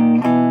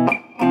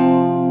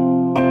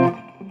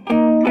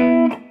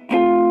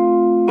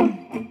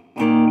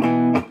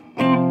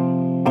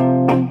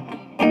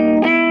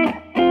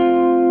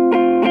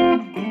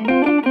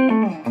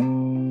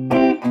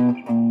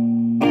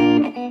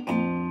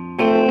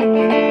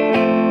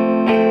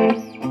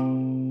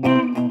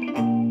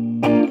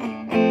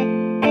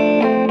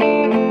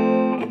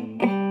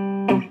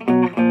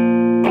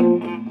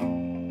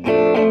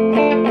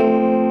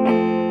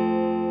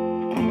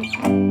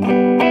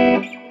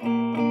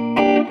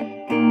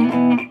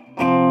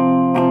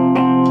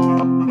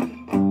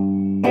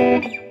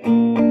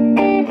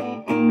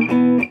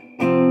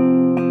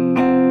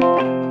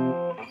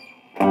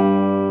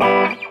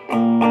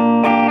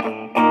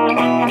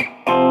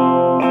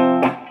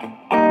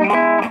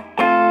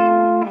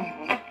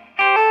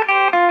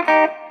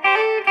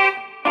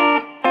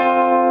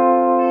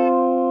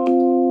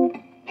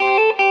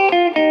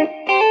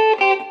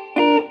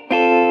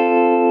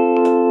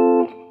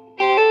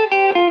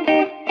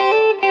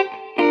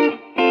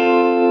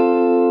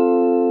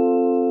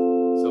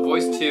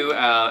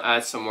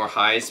 add some more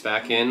highs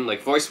back in.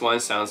 Like voice 1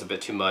 sounds a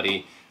bit too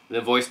muddy.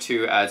 Then voice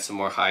 2 adds some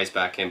more highs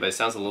back in, but it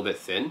sounds a little bit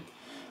thin.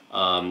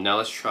 Now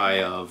let's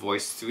try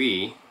voice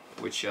 3,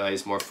 which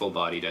is more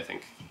full-bodied, I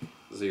think.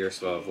 This is your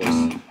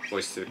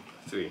voice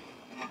 3.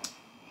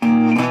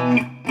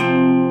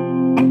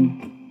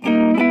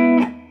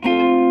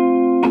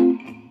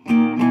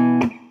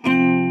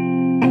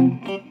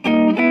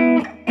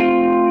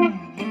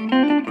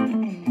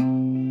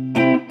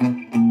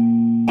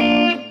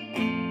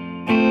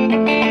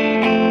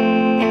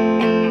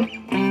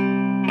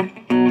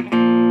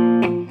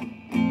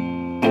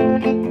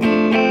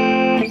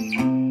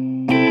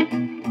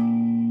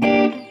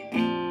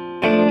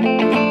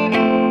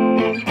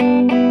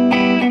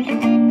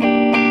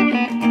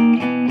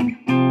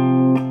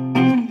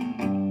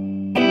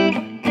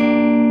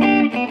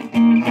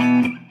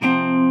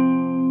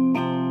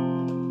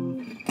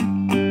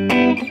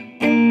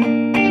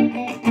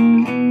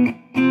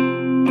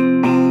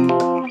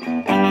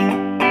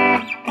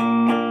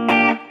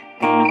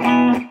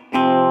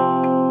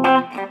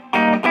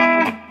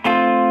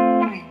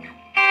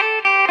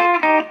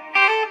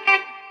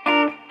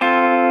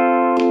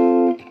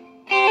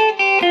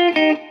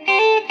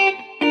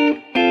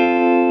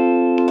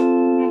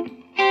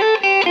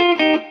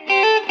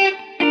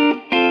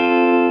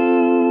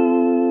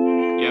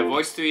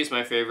 Voice 3 is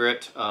my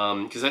favorite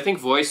because I think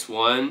voice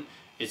 1,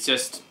 it's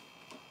just,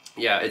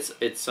 yeah,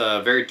 it's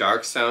very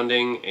dark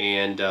sounding,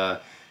 and yeah,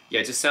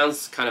 it just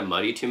sounds kind of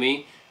muddy to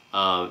me.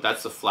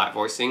 That's the flat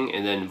voicing.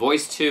 And then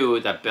voice 2,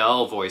 that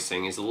bell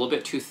voicing, is a little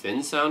bit too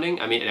thin sounding.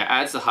 I mean, it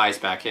adds the highs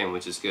back in,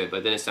 which is good,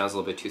 but then it sounds a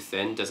little bit too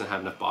thin, doesn't have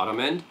enough bottom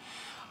end.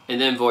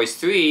 And then voice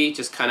 3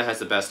 just kind of has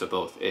the best of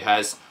both. It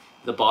has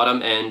the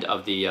bottom end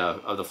of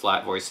the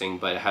flat voicing,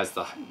 but it has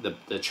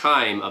the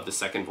chime of the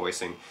second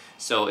voicing.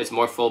 So it's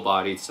more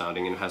full-bodied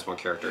sounding and it has more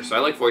character. So I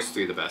like voice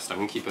 3 the best. I'm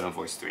gonna keep it on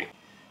voice 3.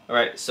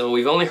 Alright, so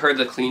we've only heard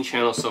the clean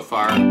channel so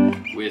far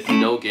with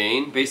no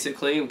gain,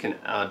 basically. We can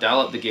dial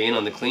up the gain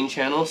on the clean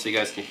channel so you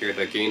guys can hear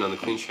the gain on the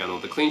clean channel.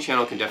 The clean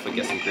channel can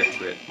definitely get some grit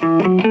to it. So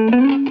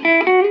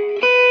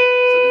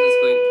this is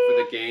going for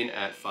the gain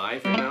at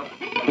 5 right now.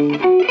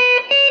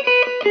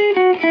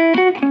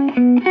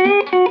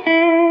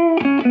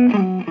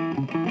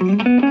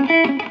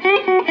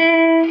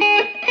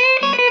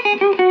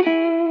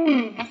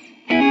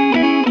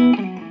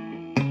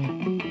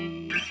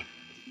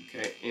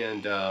 Okay,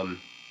 and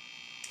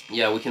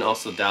yeah, we can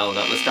also dial it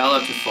up. Let's dial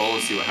it up to full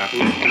and see what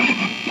happens.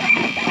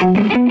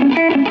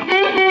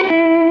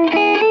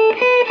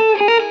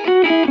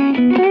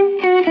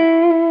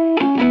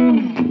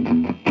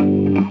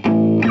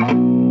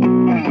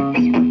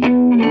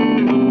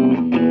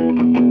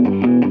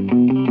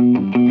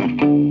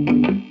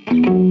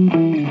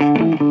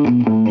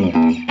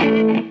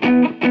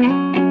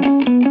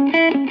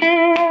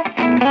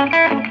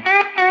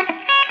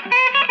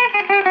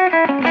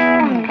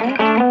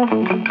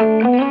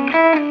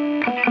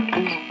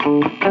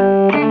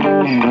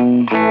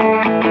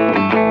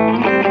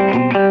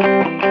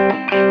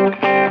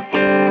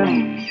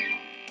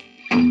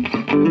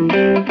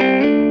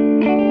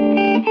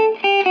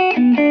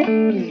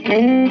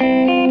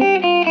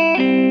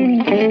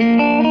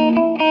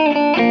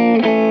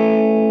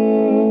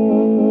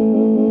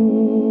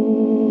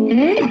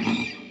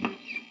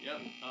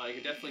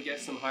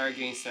 Some higher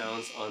gain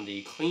sounds on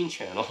the clean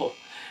channel.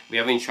 We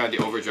haven't even tried the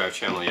overdrive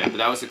channel yet, but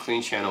that was the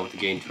clean channel with the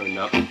gain turned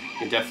up. You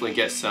can definitely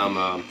get some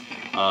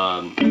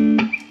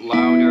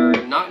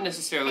louder, not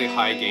necessarily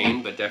high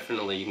gain, but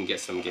definitely you can get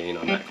some gain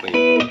on that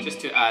clean, just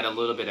to add a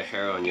little bit of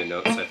hair on your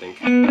notes, I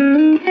think.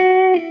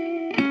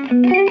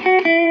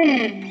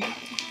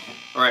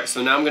 Alright,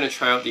 so now I'm going to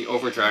try out the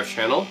overdrive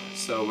channel.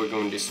 So we're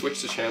going to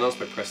switch the channels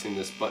by pressing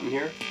this button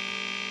here.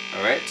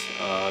 Alright,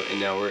 and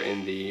now we're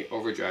in the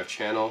overdrive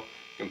channel.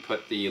 You can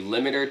put the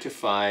limiter to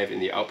 5 and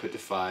the output to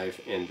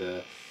 5, and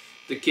the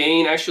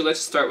gain, actually let's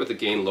start with the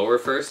gain lower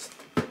first,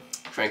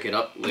 crank it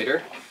up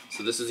later.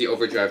 So this is the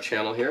overdrive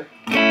channel here.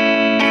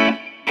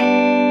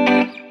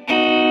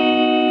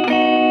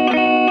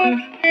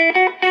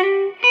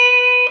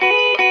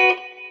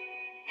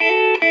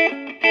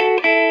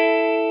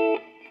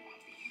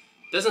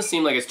 Doesn't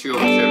seem like it's too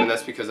overdriven,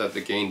 that's because I have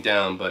the gain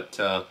down, but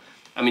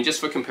I mean, just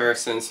for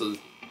comparison, so this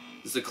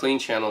is a clean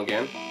channel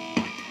again.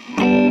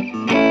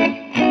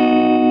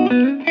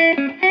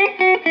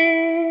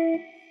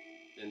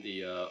 Then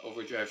the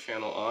overdrive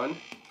channel on.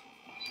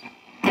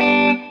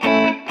 Turn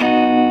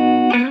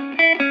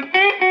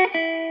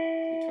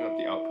up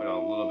the output a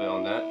little bit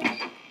on that.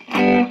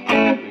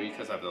 Maybe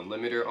because I have the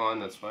limiter on,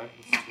 that's why.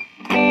 It's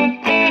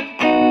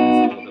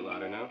a little bit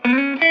louder now.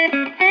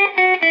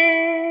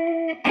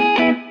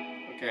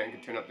 Okay, I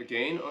can turn up the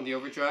gain on the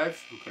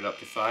overdrive and put it up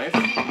to 5.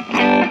 There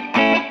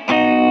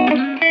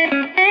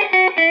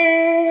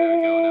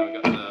we go, now we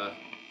got the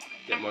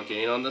get more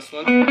gain on this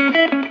one.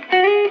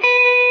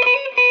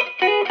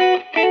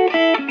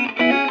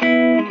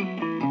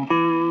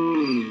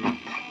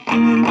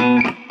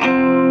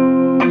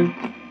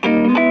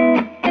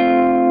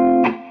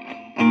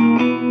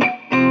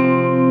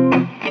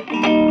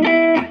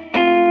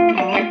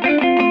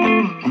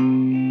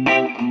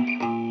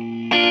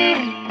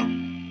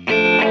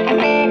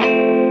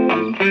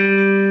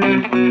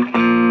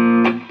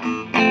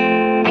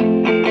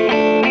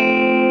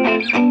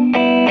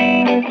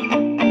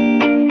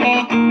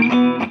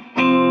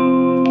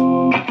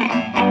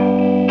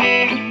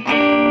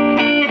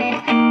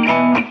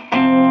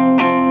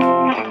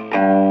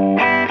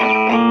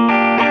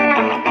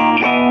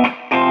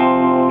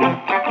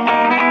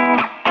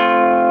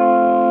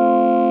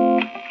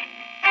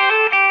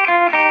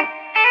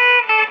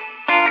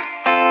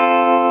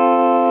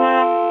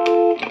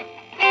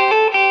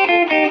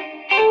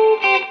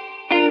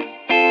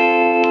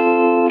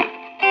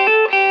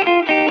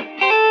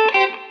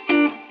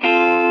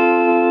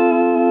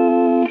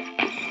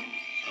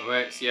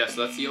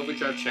 so that's the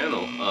overdrive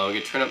channel. We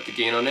can turn up the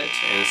gain on it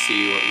and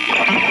see what we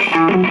get.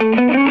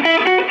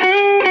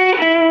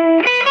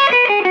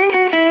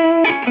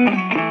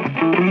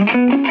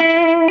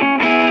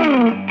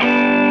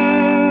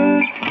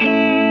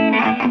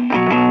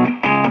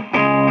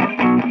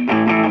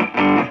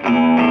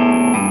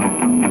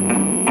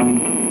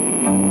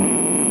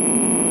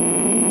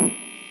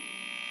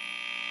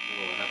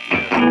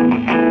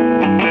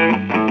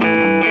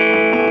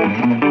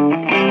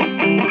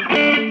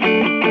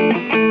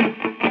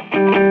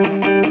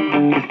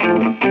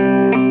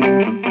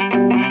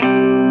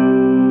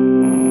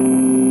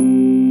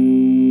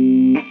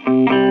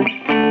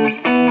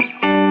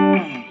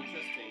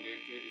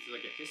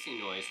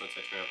 Noise once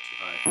I turn it up too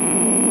high. I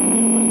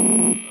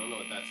don't know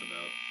what that's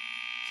about.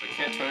 So I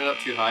can't turn it up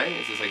too high.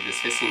 It's just like this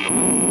hissing noise.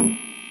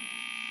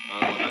 I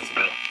don't know what that's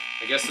about.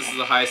 I guess this is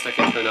the highest I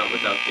can turn up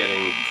without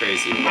getting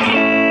crazy. I'm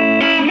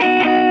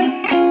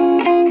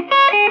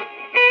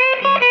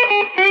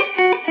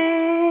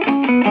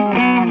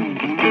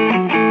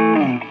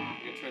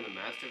gonna turn the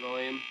master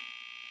volume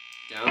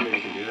down. Maybe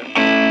we can do that.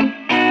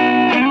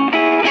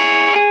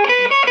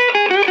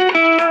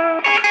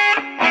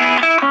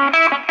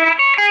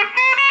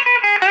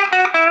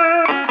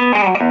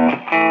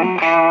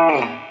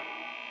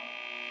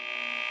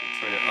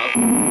 Turn it up.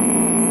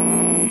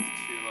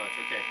 It's too much.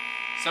 Okay.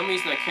 For some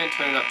reason I can't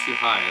turn it up too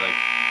high. Like,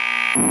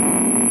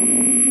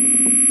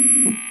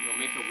 it'll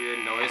make a weird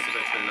noise if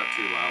I turn it up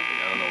too loudly.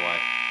 I don't know why.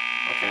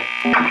 Okay.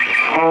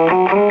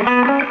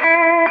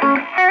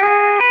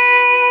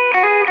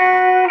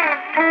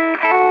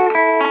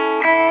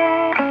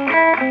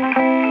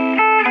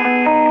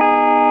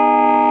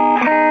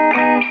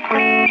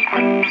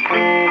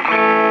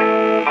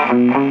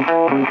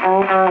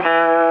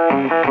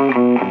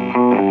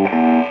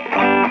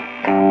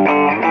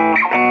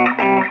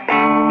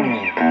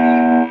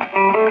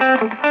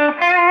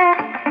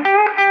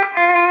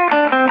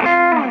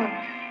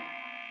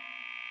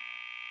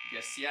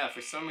 Yeah,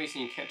 for some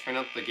reason you can't turn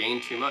up the gain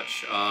too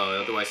much,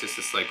 otherwise it's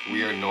this like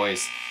weird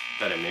noise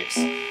that it makes.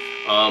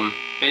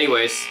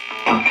 Anyways,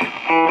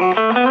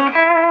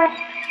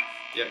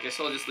 yeah, I guess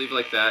I'll just leave it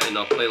like that, and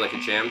I'll play like a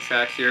jam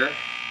track here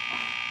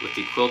with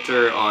the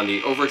Quilter on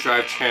the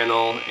overdrive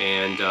channel,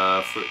 and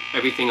for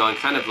everything on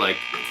kind of like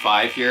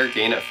 5 here,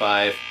 gain at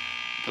 5,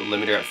 the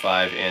limiter at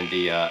 5, and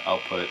the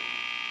output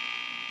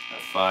at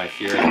 5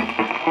 here. Maybe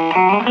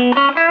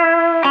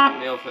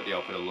I'll put the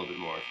output a little bit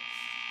more.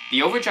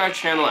 The overdrive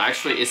channel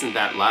actually isn't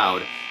that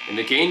loud, and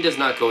the gain does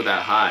not go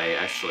that high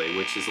actually,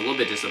 which is a little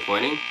bit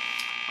disappointing.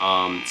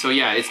 So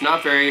yeah, it's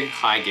not very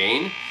high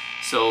gain.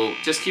 So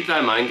just keep that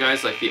in mind,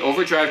 guys. Like the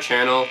overdrive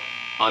channel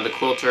on the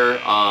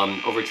Quilter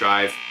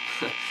Overdrive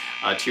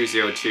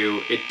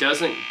 202, it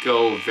doesn't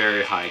go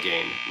very high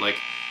gain. Like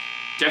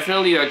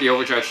definitely the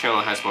overdrive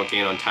channel has more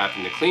gain on tap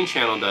than the clean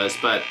channel does,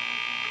 but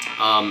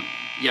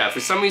yeah,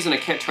 for some reason I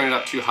can't turn it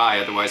up too high,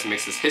 otherwise it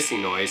makes this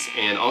hissing noise,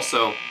 and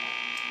also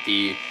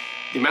the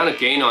amount of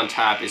gain on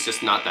tap is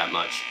just not that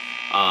much.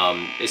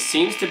 It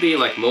seems to be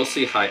like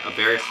mostly a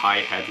very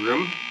high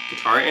headroom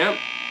guitar amp.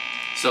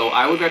 So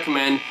I would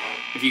recommend,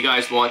 if you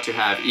guys want to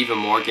have even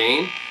more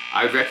gain,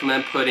 I would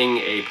recommend putting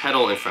a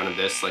pedal in front of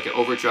this, like an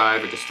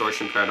overdrive or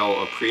distortion pedal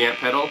or preamp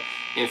pedal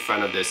in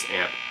front of this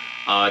amp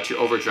to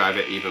overdrive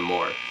it even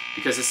more.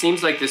 Because it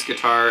seems like this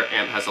guitar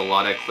amp has a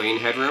lot of clean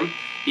headroom.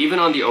 Even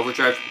on the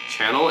overdrive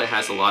channel, it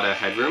has a lot of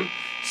headroom.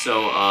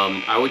 So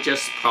I would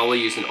just probably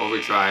use an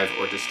overdrive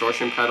or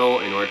distortion pedal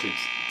in order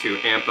to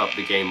amp up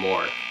the gain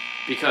more,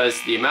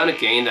 because the amount of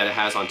gain that it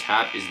has on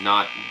tap is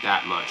not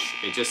that much.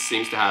 It just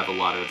seems to have a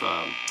lot of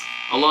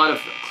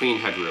clean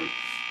headroom.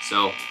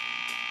 So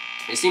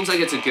it seems like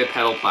it's a good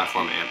pedal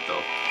platform amp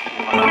though.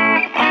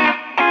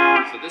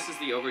 So this is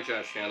the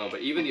overdrive channel,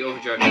 but even the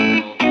overdrive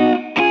channel,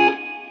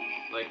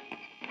 like,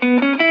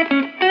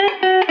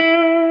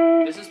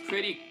 this is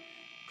pretty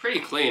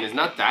clean. It's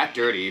not that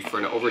dirty for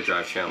an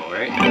overdrive channel,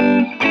 right?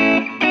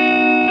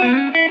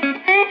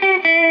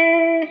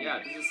 Yeah,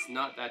 this is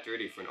not that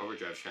dirty for an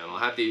overdrive channel. I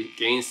have the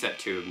gain set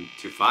to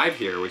 5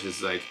 here, which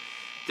is like,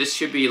 this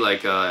should be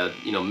like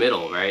you know,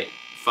 middle, right?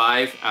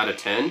 5 out of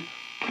 10.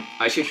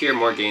 I should hear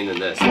more gain than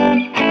this.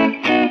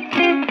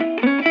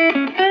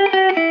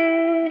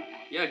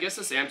 Yeah, I guess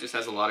this amp just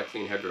has a lot of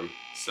clean headroom.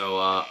 So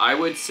I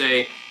would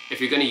say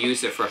if you're going to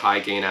use it for high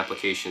gain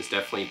applications,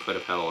 definitely put a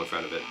pedal in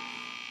front of it.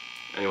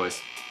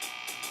 Anyways,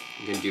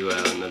 I'm going to do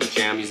another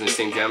jam using the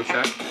same jam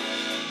track.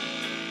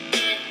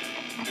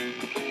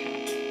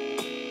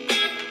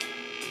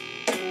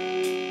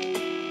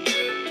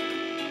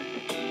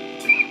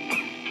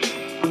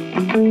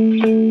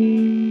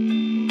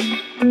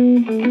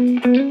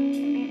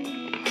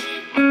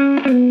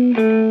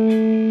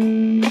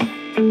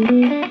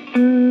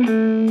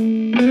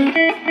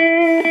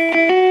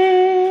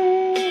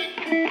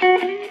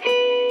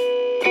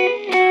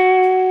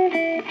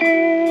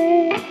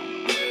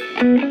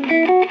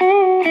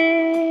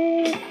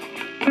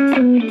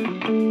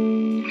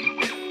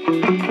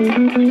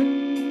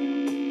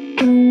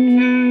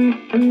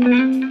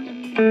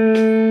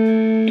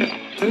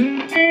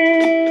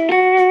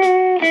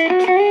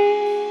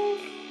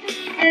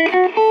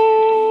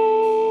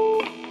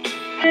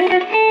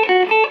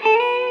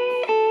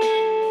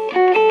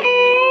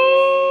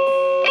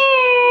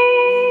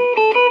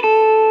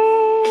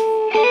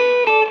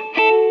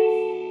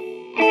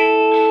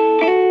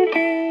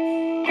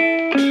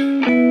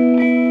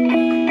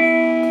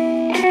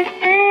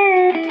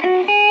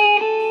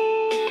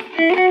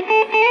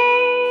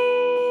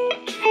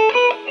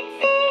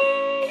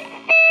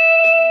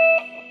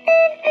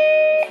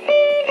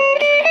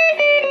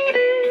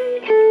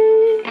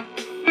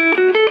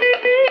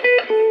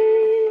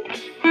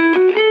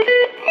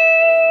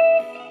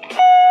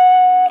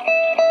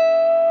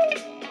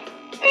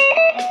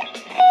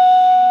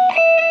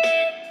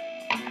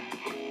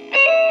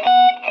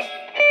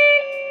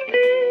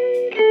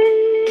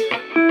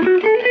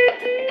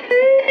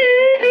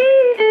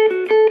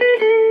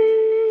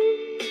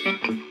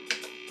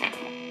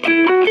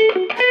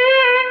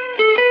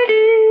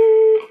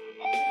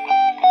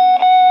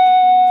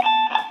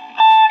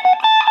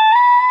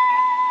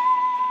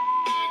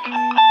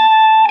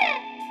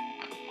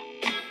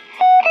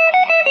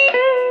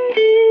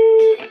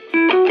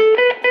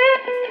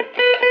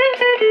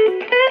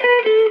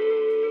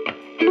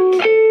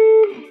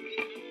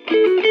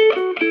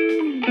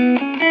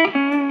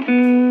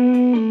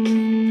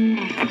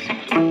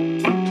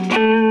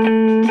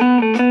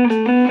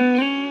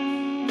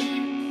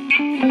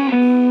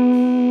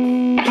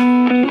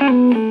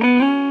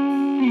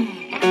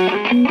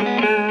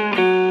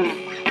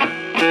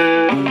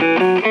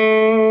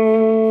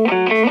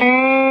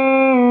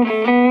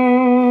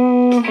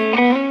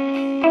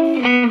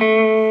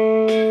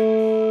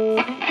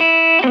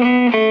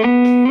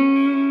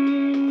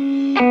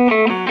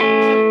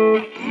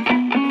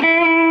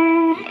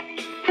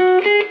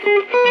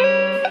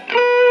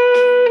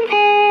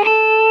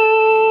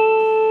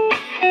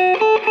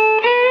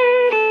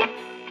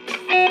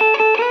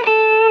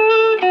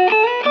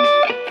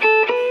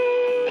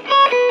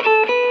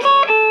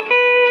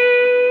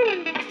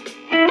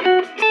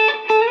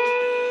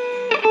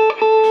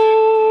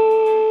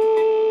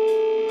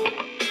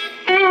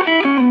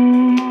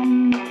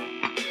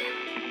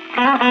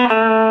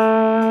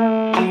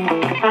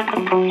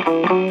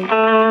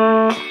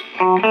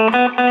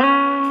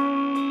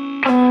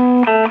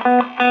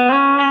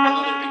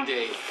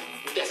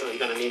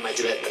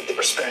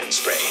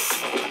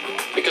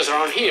 Because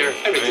around here,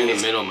 everything in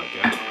is the middle, my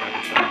God.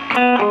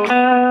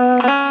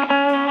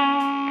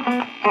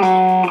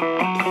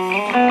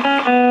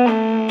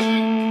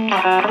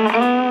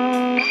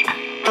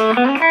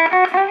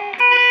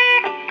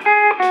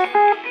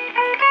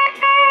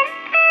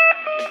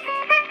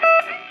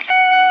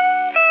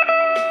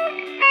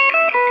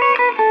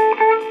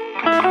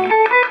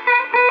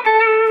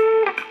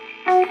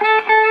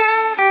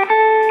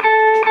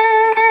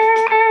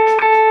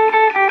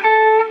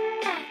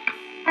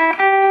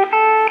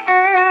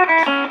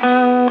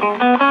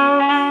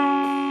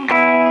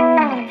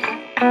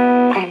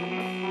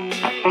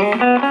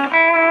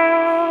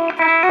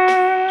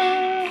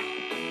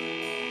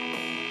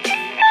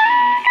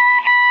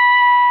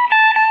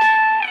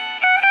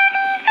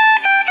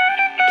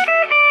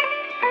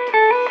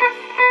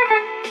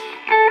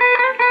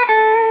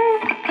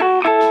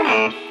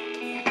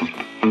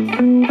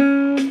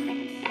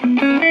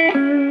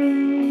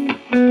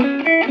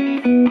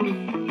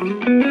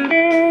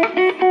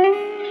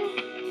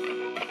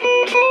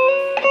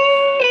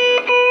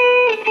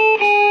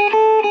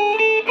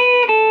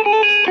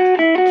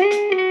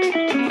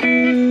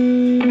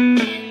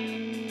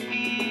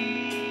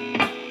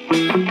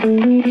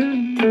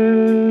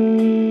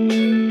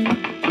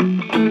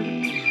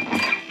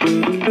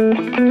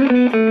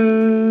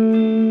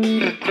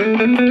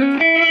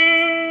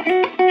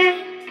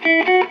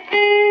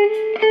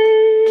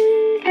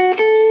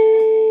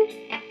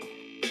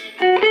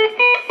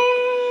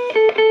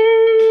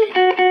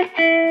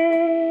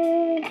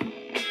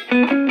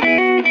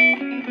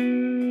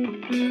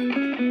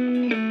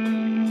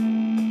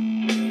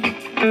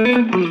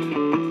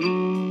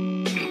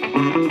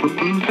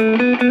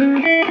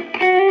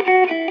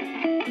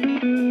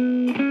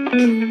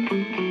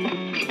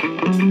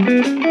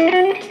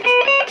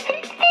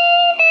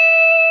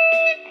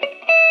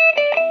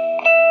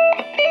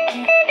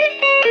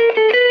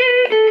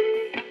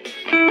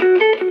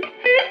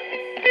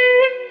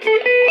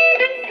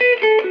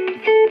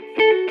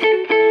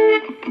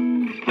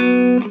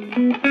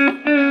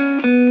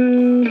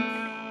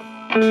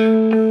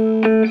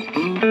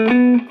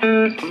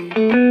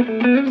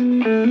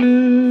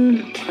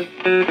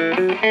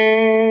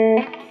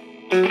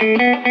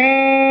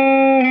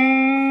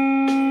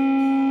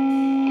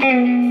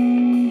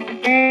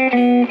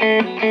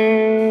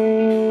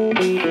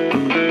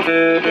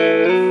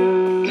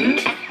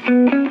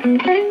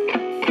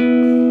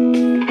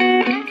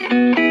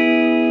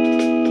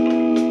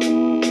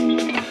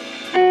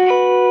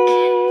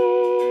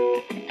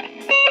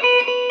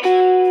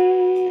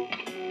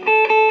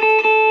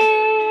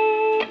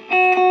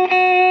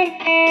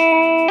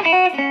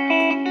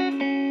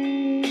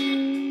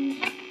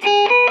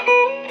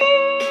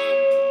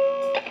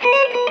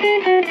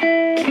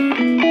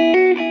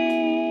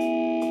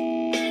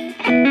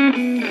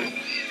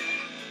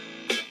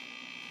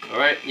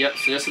 Alright, yep,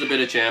 so just a bit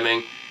of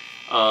jamming.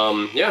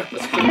 Yeah,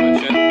 that's pretty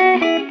much it.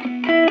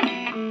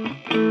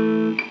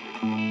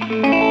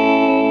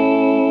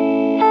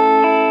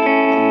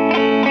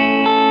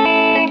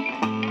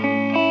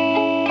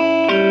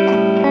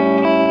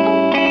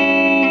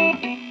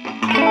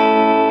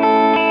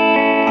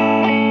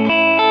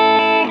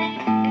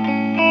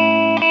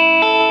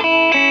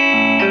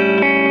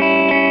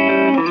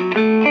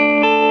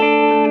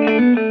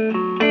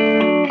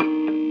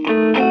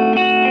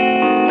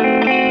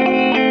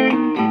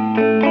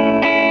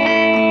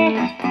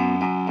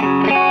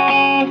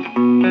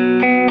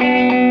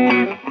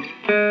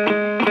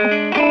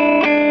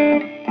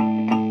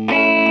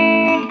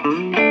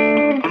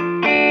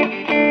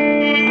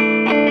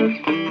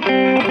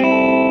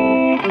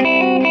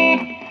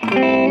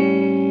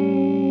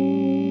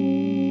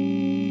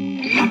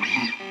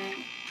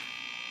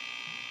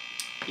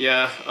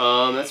 Yeah,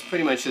 that's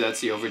pretty much it. That's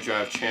the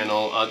overdrive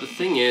channel. The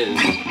thing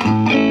is,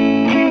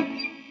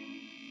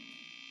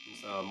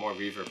 there's more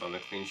reverb on the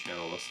clean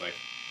channel, looks like.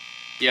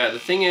 Yeah, the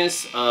thing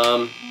is,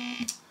 I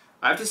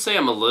have to say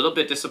I'm a little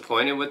bit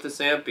disappointed with this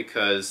amp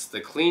because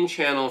the clean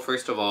channel,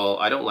 first of all,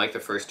 I don't like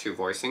the first two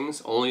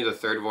voicings. Only the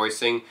third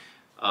voicing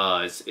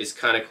is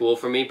kind of cool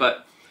for me,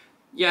 but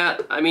yeah,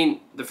 I mean,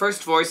 the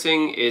first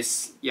voicing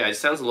is, yeah, it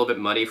sounds a little bit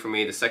muddy for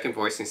me. The second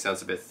voicing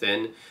sounds a bit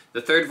thin.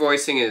 The third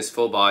voicing is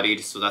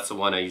full-bodied, so that's the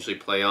one I usually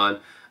play on.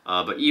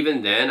 But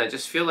even then, I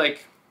just feel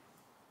like,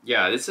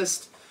 yeah, it's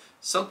just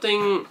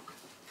something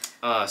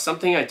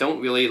I don't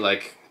really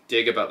like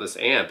dig about this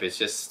amp. It's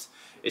just,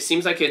 it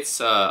seems like it's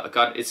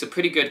a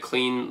pretty good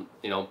clean,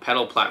 you know,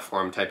 pedal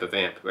platform type of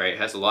amp, right? It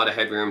has a lot of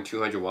headroom,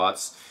 200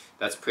 watts.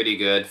 That's pretty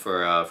good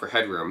for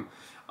headroom.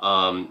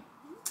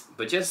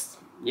 But just,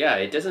 yeah,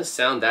 it doesn't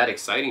sound that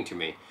exciting to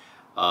me.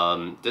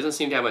 Doesn't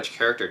seem to have much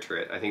character to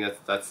it. I think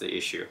that's the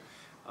issue.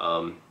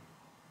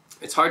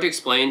 It's hard to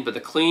explain, but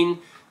the clean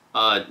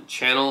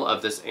channel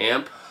of this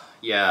amp,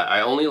 yeah,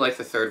 I only like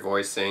the third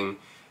voicing,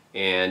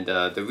 and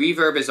the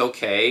reverb is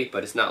okay,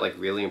 but it's not like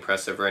really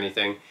impressive or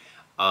anything.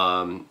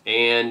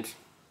 And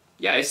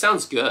yeah, it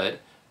sounds good,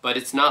 but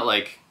it's not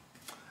like,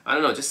 I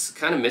don't know, just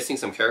kind of missing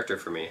some character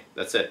for me.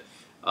 That's it.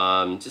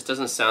 Just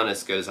doesn't sound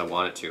as good as I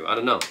want it to. I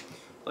don't know.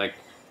 Like,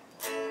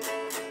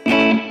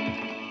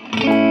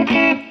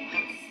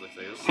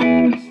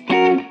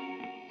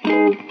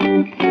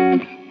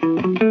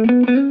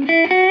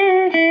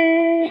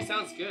 it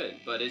sounds good,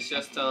 but it's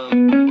just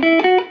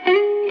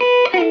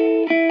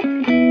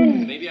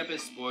maybe I've been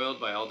spoiled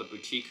by all the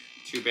boutique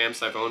tube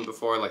amps I've owned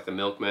before, like the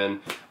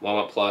Milkman,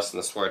 Walnut Plus, and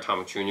the Swear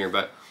Atomic Jr.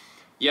 But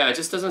yeah, it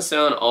just doesn't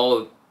sound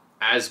all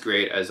as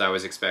great as I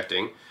was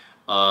expecting.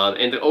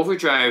 And the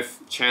overdrive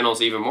channel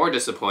is even more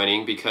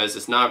disappointing because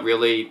it's not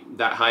really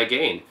that high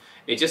gain.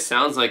 It just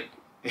sounds like,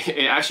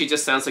 it actually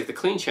just sounds like the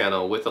clean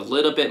channel with a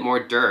little bit more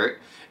dirt,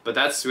 but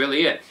that's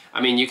really it.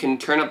 I mean, you can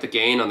turn up the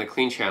gain on the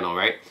clean channel,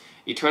 right?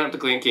 You turn up the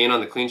gain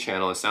on the clean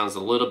channel, it sounds a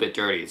little bit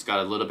dirty. It's got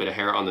a little bit of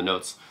hair on the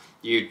notes.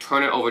 You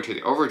turn it over to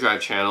the overdrive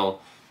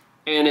channel,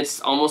 and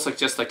it's almost like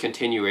just a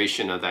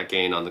continuation of that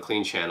gain on the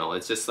clean channel.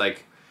 It's just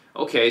like,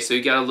 okay, so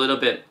you got a little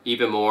bit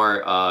even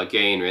more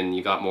gain, and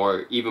you got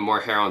even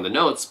more hair on the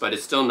notes, but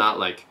it's still not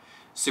like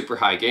super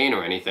high gain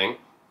or anything.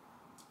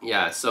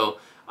 Yeah, so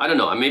I don't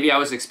know, maybe I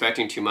was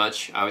expecting too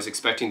much. I was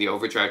expecting the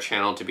overdrive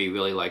channel to be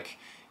really like,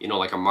 you know,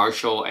 like a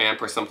Marshall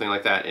amp or something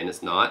like that, and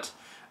it's not.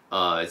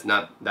 It's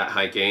not that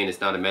high gain,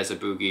 it's not a Mesa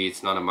Boogie,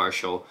 it's not a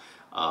Marshall,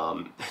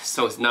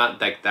 so it's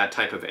not like that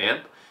type of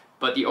amp.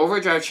 But the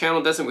overdrive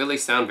channel doesn't really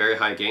sound very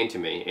high gain to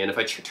me, and if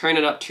I turn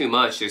it up too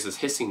much, there's this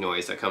hissing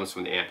noise that comes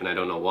from the amp, and I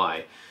don't know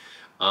why.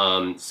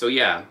 So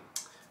yeah,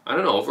 I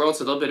don't know, overall it's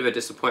a little bit of a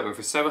disappointment.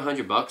 For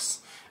 700 bucks,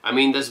 I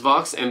mean, this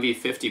Vox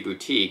MV50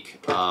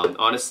 boutique,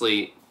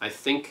 honestly, I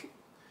think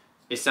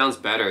it sounds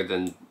better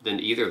than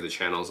either of the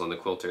channels on the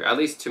Quilter, at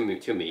least to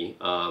me.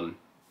 I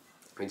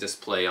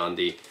just play on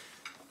the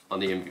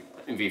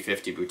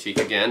MV50 boutique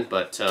again,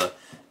 but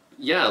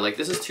yeah, like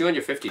this is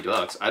 250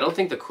 bucks. I don't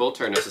think the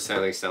Quilter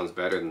necessarily sounds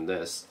better than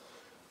this.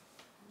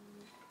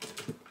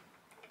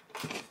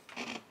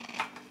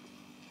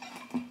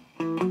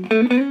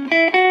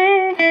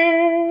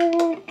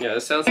 Yeah,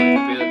 this sounds like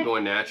a bit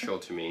more natural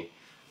to me.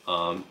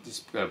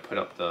 Just gonna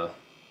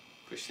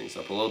push things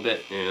up a little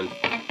bit, and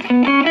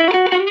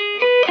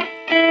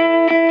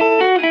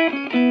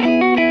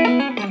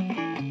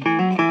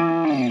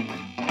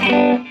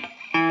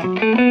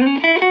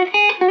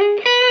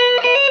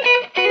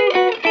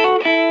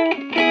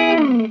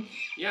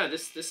yeah,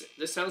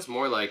 this sounds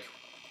more like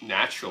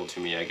natural to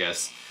me, I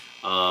guess.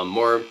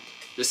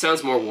 This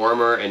sounds more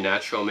warmer and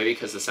natural, maybe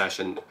because this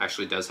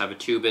actually does have a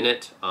tube in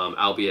it,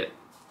 albeit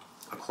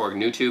a Korg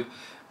new tube.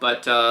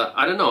 But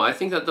I don't know, I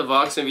think that the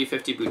Vox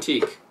MV50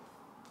 boutique,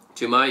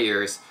 to my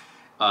ears,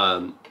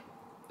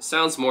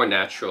 sounds more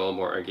natural,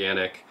 more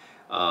organic.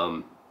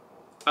 I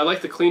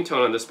like the clean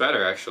tone on this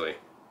better, actually.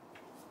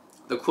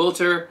 The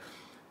Quilter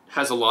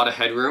has a lot of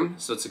headroom,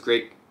 so it's a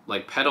great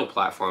like pedal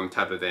platform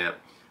type of amp.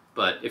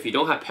 But if you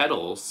don't have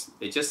pedals,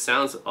 it just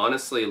sounds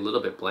honestly a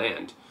little bit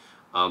bland.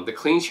 The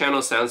clean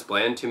channel sounds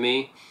bland to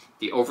me.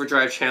 The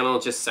overdrive channel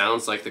just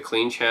sounds like the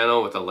clean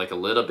channel with like a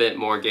little bit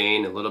more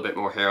gain, a little bit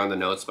more hair on the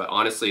notes, but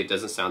honestly it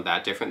doesn't sound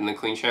that different than the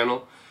clean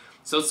channel.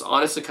 So it's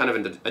honestly kind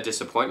of a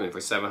disappointment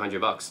for 700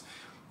 bucks.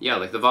 Yeah,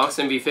 like the Vox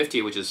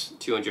MV50, which is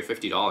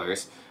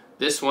 $250,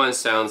 this one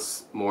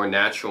sounds more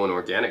natural and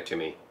organic to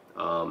me.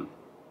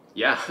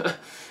 Yeah,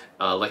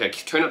 like I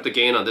turn up the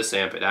gain on this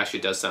amp, it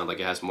actually does sound like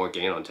it has more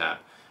gain on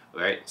tap,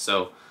 right?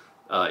 So,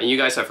 and you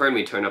guys have heard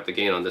me turn up the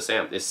gain on this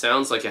amp. It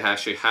sounds like it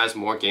actually has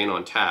more gain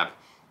on tap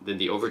than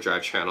the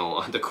overdrive channel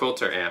on the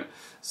Quilter amp.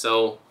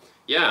 So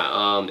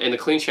yeah, and the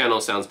clean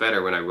channel sounds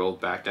better when I rolled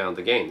back down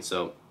the gain.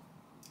 So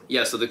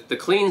yeah, so the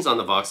cleans on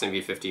the Vox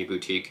MV50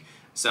 Boutique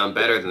sound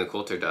better than the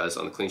Quilter does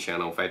on the clean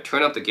channel. If I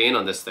turn up the gain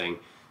on this thing,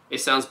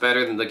 it sounds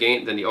better than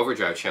the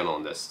overdrive channel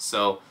on this.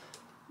 So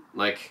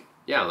like,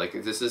 yeah, like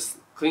this is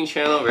clean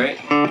channel, right?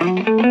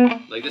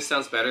 Like this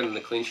sounds better than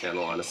the clean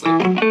channel, honestly.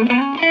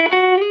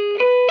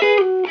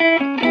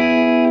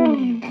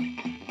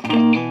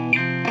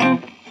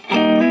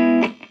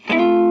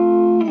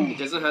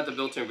 Doesn't have the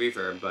built-in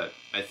reverb, but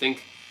I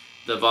think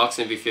the Vox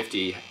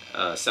MV50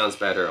 sounds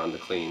better on the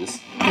cleans.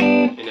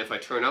 And if I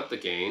turn up the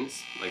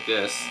gains like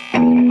this, yeah,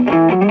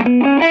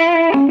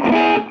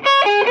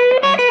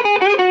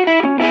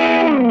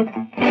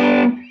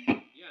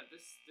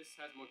 this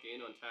has more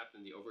gain on tap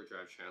than the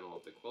overdrive channel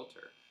of the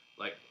Quilter,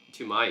 like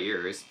to my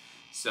ears.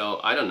 So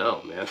I don't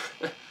know, man.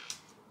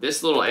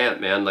 This little amp,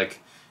 man,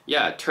 like,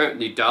 yeah,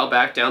 you dial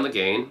back down the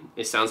gain,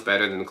 it sounds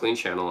better than the clean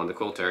channel on the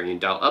Quilter. And you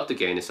dial up the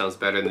gain, it sounds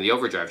better than the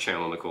overdrive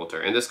channel on the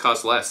Quilter. And this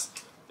costs less.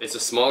 It's a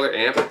smaller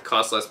amp, it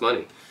costs less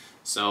money.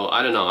 So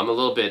I don't know, I'm a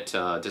little bit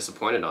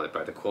disappointed on it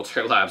by the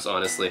Quilter Labs,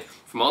 honestly.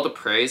 From all the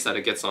praise that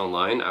it gets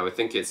online, I would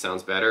think it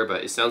sounds better,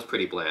 but it sounds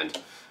pretty bland,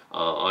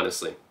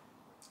 honestly.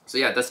 So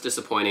yeah, that's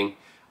disappointing.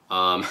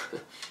 I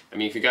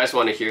mean, if you guys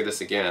want to hear this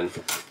again,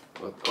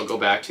 I'll go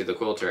back to the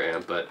Quilter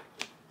amp, but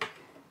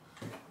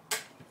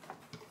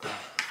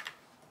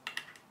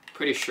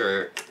pretty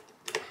sure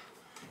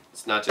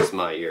it's not just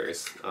my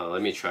ears.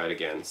 Let me try it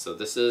again. So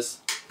this is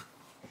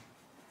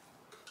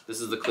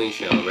the clean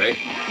channel, right?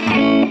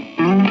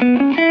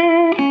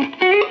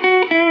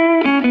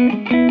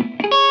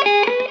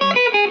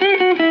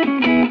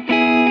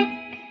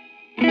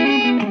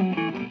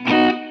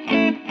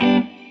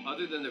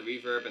 Other than the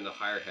reverb and the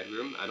higher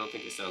headroom, I don't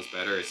think it sounds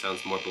better. It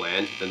sounds more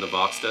bland than the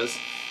Vox does.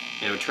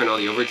 And I would turn on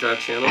the overdrive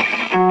channel.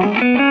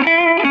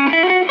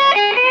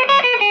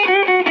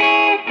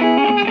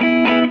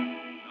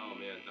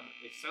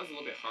 Sounds a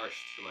little bit harsh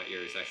to my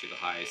ears, actually, the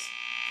highs.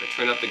 If I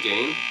turn up the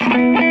gain, yeah,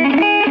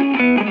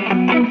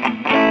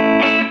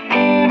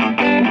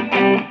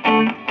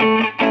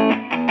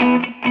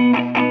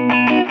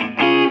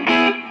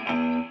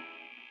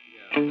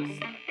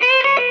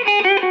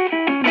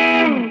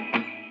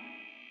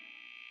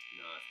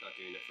 no, it's not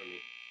doing it for me.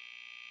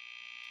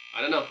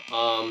 I don't know.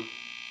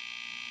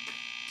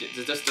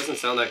 It just doesn't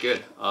sound that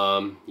good.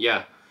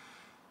 Yeah.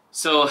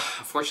 So,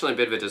 unfortunately, a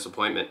bit of a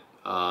disappointment.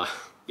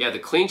 Yeah, the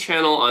clean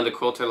channel on the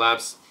Quilter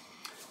Labs,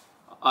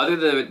 other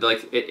than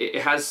like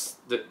it has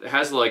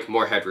like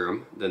more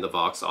headroom than the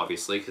Vox,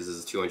 obviously, because this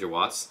is 200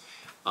 watts,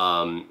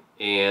 and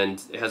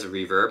it has a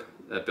reverb,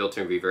 a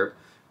built-in reverb.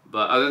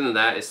 But other than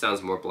that, it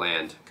sounds more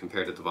bland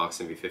compared to the Vox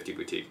MV50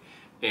 Boutique.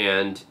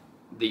 And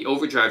the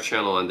overdrive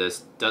channel on this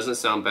doesn't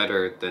sound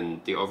better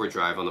than the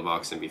overdrive on the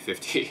Vox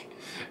MV50.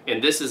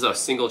 And this is a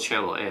single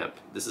channel amp.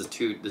 This is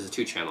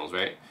two channels,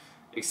 right?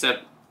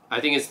 Except I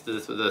think it's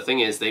the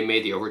thing is they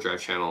made the overdrive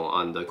channel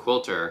on the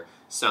Quilter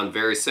sound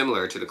very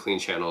similar to the clean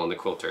channel on the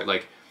Quilter.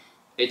 Like,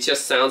 it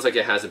just sounds like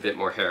it has a bit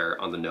more hair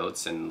on the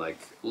notes and like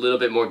a little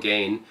bit more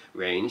gain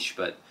range,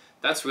 but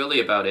that's really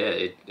about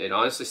it. It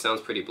honestly sounds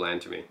pretty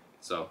bland to me.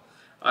 So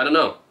I don't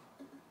know.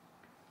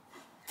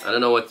 I don't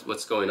know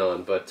what's going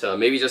on, but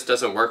maybe it just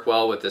doesn't work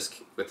well with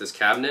this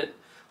cabinet.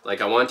 Like,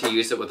 I want to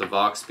use it with the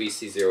Vox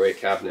BC08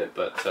 cabinet,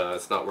 but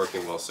it's not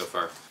working well so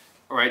far.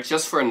 Alright,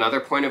 just for another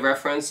point of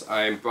reference,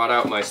 I brought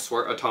out my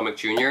Swart Atomic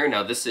Jr.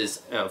 Now this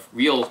is a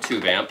real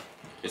tube amp.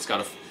 It's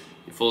got a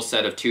full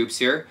set of tubes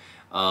here.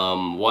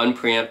 One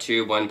preamp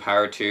tube, one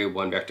power tube,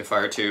 one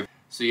rectifier tube.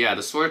 So yeah,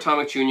 the Swart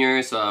Atomic Jr.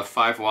 is a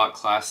 5-watt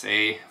Class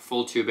A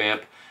full tube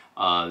amp.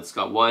 It's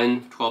got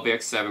one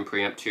 12AX7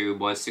 preamp tube,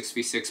 one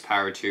 6V6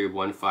 power tube,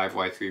 one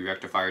 5Y3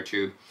 rectifier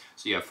tube.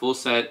 So you have full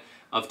set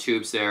of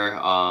tubes there,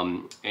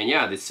 and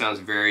yeah, this sounds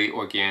very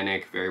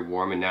organic, very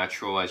warm and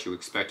natural as you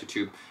expect a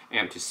tube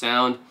amp to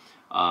sound.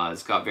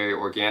 It's got very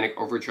organic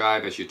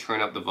overdrive. As you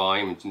turn up the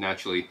volume,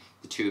 naturally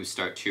the tubes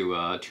start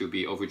to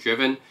be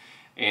overdriven,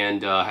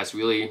 and has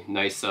really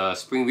nice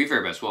spring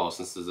reverb as well,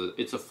 since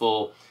it's a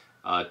full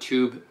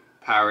tube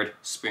powered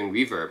spring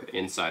reverb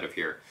inside of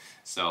here.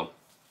 So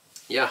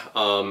yeah,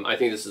 I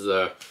think this is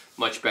a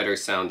much better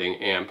sounding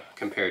amp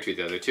compared to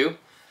the other two.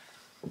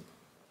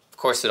 Of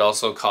course, it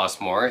also costs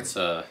more. It's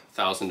a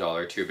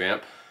 $1,000 tube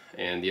amp,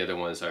 and the other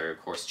ones are of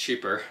course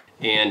cheaper.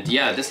 And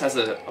yeah, this has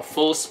a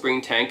full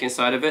spring tank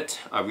inside of it,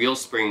 a real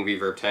spring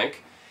reverb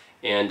tank.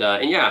 And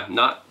yeah,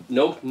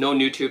 no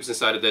new tubes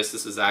inside of this.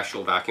 This is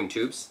actual vacuum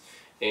tubes.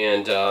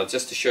 And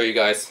just to show you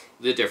guys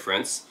the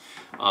difference,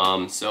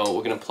 So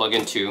we're gonna plug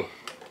into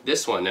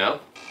this one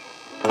now.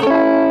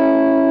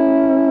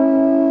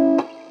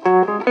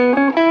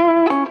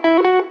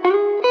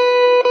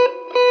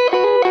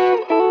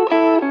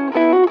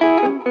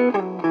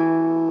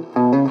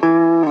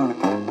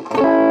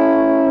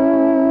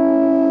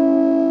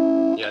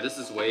 Yeah, this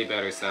is way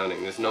better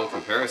sounding. There's no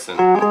comparison. It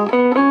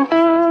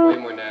sounds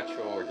way more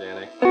natural,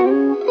 organic.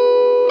 Turn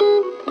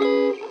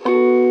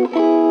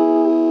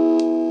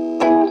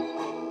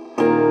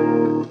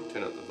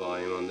up the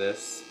volume on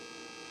this.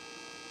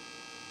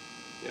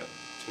 Yep,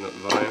 turn up the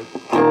volume.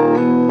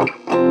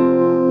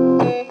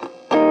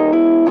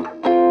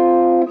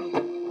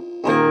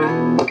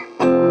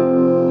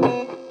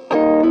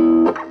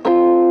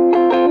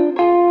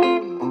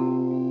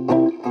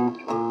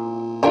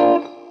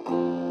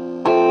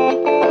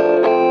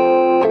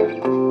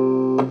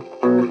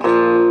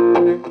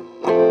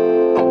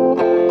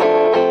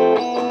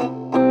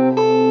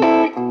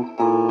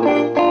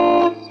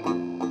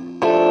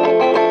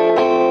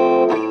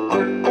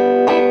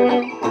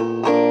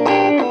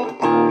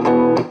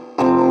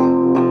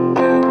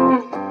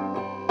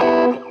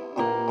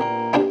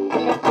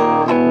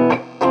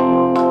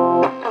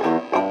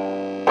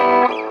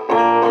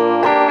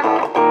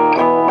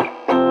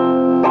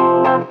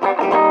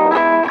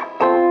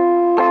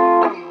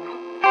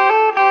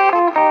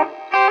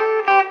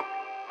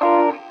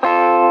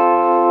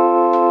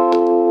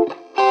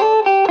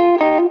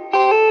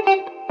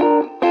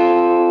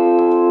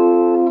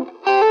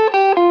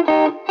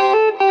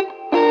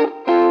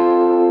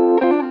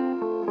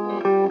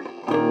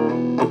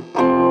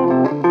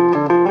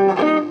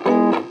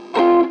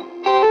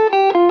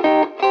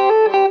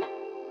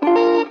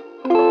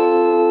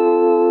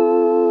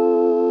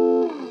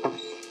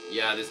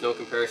 Yeah, there's no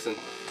comparison.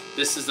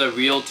 This is a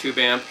real tube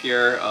amp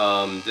here.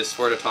 This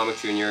Ford Atomic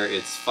Jr.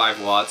 It's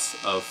 5 watts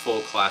of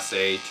full Class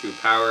A tube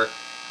power.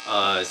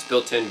 It's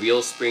built-in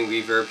real spring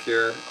reverb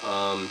here.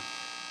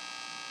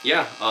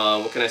 Yeah,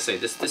 what can I say?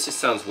 This just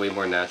sounds way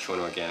more natural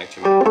and organic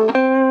to me.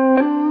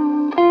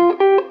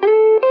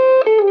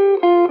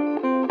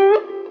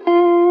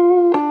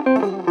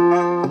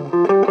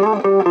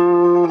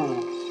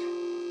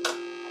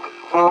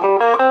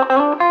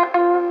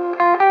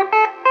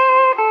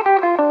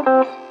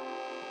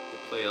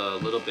 Play a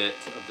little bit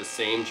of the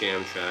same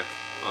jam track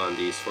on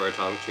the Ford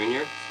Atomic Jr. so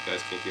you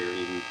guys can hear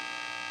even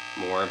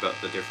more about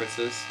the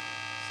differences.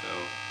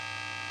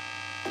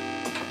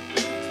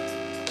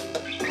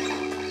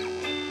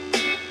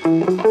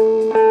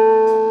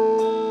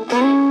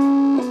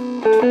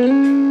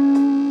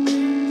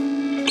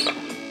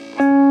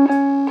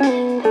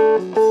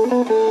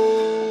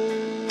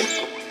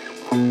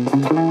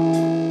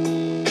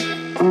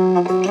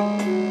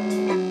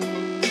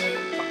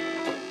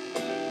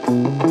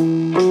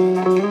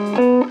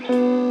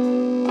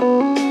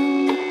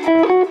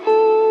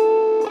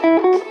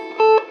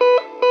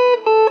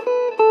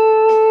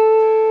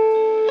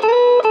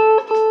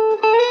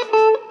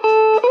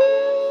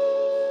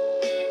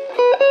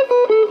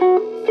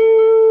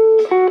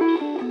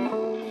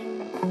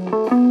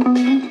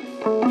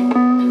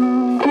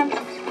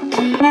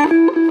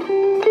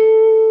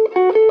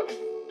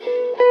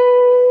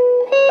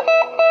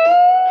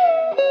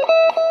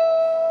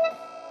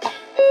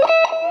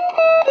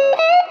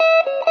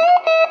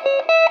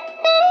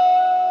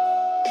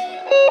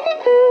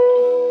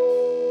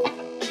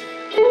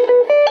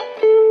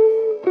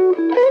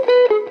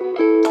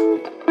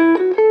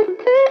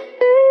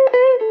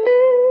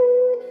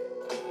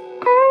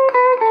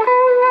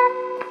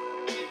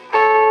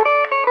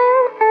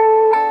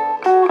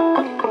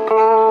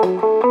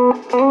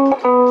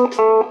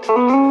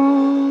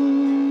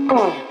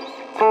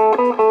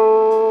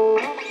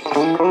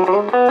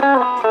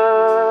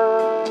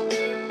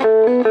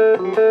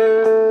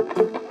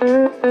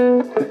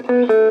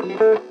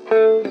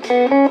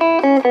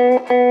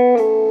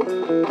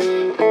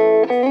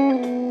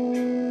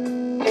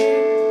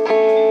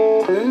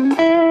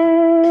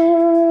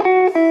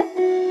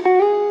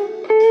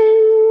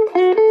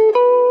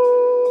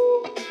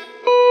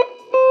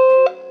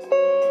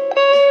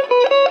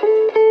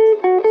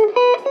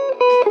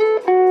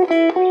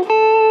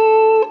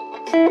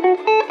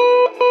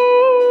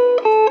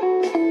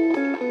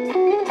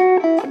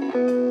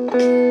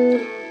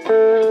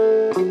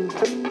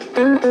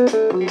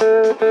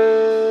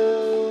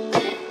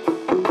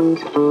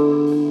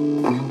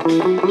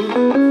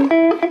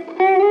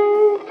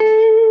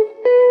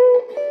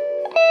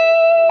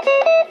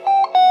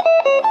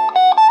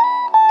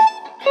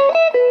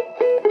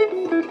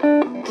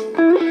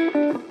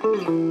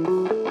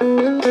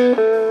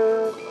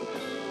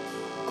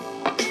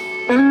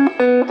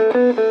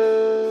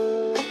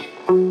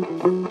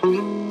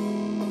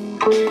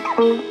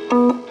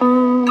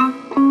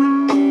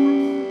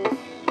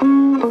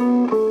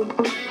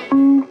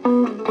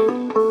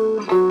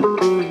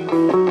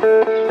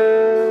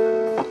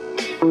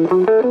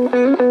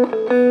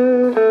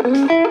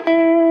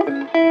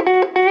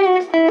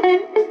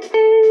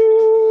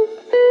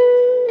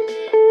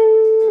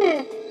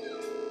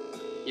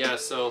 Yeah,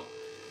 so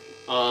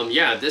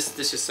yeah, this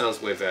just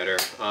sounds way better.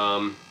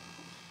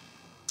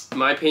 in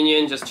my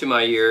opinion, just to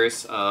my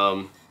ears,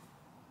 the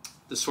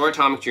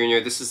Atomic Jr.,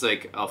 this is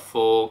like a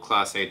full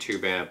Class A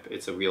tube amp.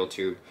 It's a real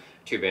tube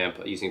amp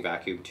using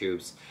vacuum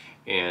tubes.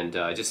 And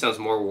it just sounds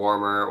more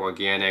warmer,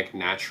 organic,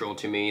 natural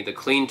to me. The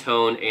clean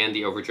tone and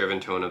the overdriven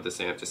tone of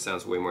this amp just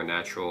sounds way more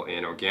natural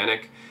and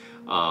organic.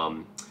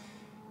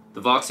 The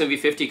Vox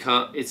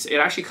MV50, it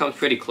actually comes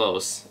pretty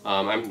close.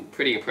 I'm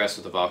pretty impressed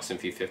with the Vox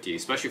MV50,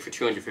 especially for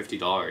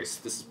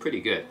 $250. This is pretty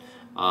good.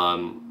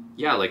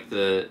 Yeah, like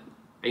the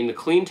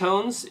clean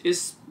tones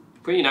is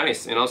pretty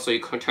nice, and also you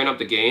can turn up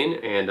the gain,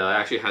 and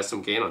actually has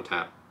some gain on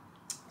tap.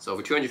 So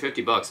for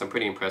 $250, I'm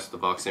pretty impressed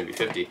with the Vox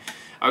MV50.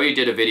 I already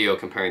did a video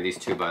comparing these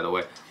two, by the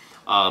way.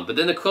 But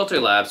then the Quilter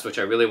Labs, which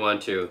I really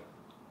wanted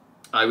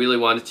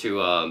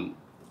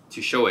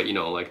to show it, you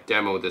know, like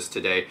demo this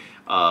today,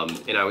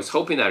 and I was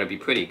hoping that it'd be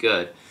pretty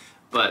good.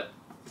 But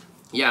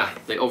yeah,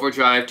 the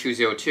Overdrive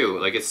 202,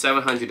 like it's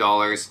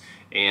 $700,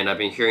 and I've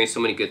been hearing so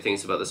many good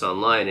things about this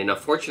online, and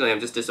unfortunately I'm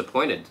just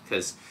disappointed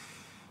because,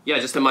 yeah,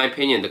 just in my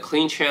opinion, the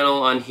clean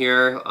channel on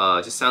here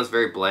just sounds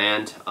very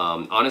bland.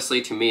 Honestly,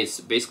 to me,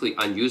 it's basically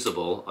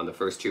unusable on the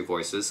first two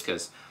voices,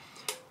 because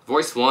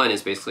voice 1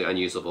 is basically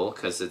unusable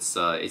because it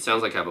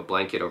sounds like I have a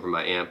blanket over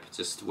my amp,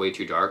 just way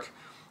too dark.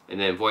 And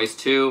then voice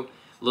 2,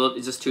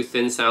 it's just too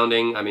thin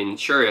sounding. I mean,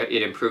 sure,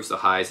 it improves the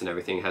highs and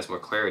everything, it has more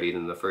clarity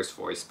than the first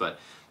voice, but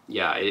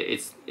yeah,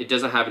 it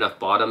doesn't have enough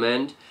bottom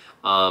end.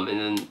 And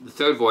then the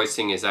third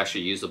voicing is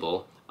actually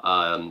usable.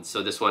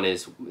 So this one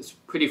is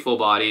pretty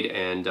full-bodied,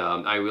 and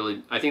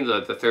I think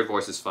the third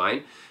voice is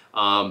fine.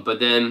 But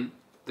then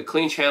the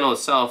clean channel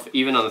itself,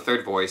 even on the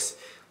third voice,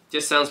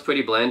 just sounds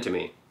pretty bland to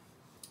me.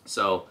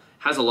 So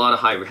has a lot of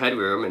high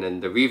headroom, and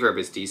then the reverb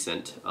is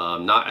decent,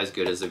 not as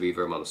good as the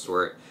reverb on the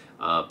Swart.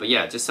 But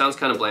yeah, it just sounds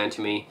kind of bland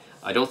to me.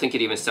 I don't think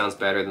it even sounds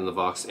better than the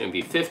Vox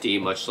MV50,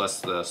 much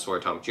less the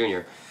Swart Atomic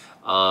Jr.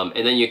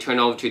 And then you turn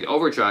over to the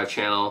overdrive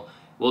channel.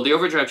 Well, the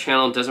overdrive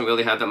channel doesn't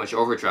really have that much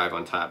overdrive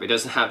on top. It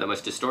doesn't have that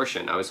much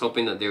distortion. I was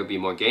hoping that there would be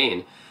more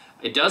gain.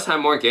 It does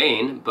have more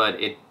gain, but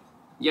it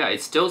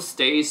still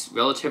stays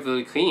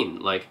relatively clean.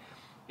 Like,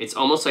 it's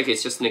almost like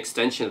it's just an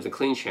extension of the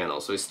clean channel.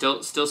 So it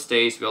still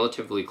stays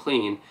relatively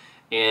clean.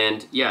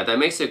 And yeah, that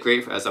makes it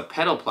great as a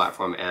pedal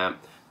platform amp.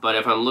 But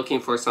if I'm looking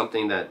for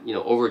something that, you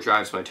know,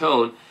 overdrives my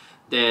tone,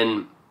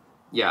 then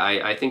yeah,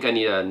 I think I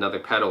need another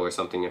pedal or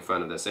something in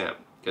front of this amp,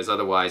 because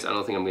otherwise I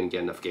don't think I'm going to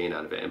get enough gain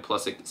out of it. And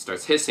plus it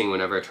starts hissing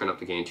whenever I turn up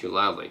the gain too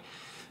loudly.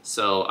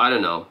 So I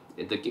don't know.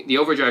 The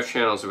overdrive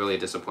channel is really a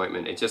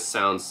disappointment. It just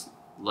sounds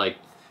like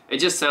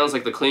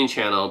the clean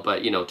channel,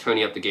 but, you know,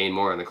 turning up the gain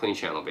more on the clean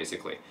channel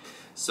basically.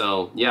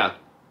 So yeah,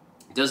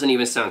 it doesn't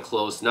even sound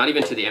close, not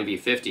even to the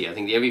MV50. I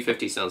think the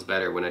MV50 sounds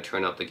better when I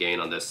turn up the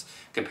gain on this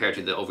compared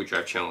to the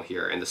overdrive channel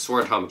here. And the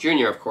Swart Atomic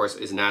Jr., of course,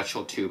 is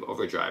natural tube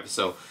overdrive.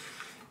 So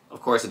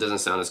of course it doesn't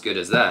sound as good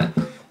as that.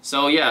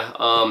 So yeah,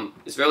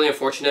 it's really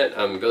unfortunate.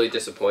 I'm really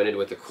disappointed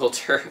with the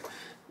Quilter.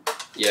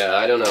 Yeah,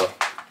 I don't know.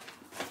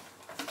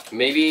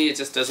 Maybe it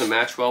just doesn't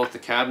match well with the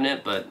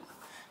cabinet, but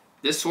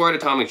this Swart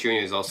Atomic Jr.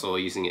 is also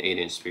using an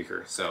 8-inch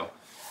speaker. So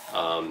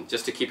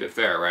just to keep it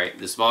fair, right?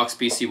 This Vox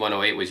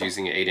BC108 was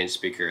using an 8-inch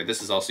speaker.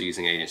 This is also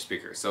using an 8-inch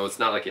speaker. So it's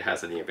not like it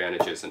has any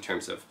advantages in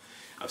terms of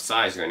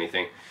size or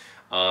anything.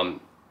 But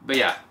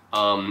yeah,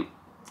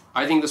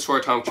 I think the Quilter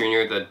Atomic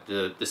Jr.,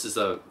 this is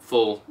a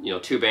full, you know,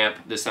 tube amp.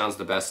 This sounds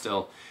the best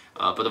still.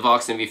 But the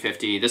Vox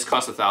MV50, this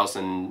costs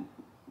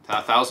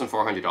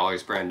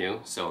 $1,400 brand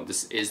new. So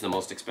this is the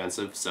most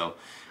expensive. So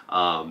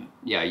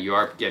yeah, you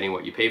are getting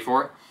what you pay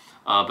for.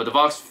 But the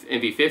Vox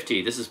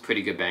MV50, this is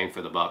pretty good bang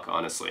for the buck,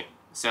 honestly.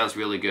 It sounds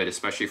really good,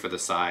 especially for the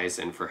size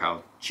and for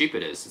how cheap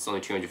it is. It's only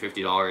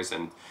 $250,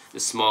 and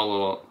this small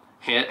little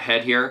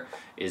head here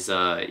is,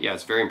 yeah,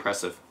 it's very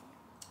impressive.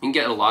 You can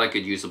get a lot of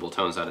good usable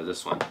tones out of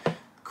this one.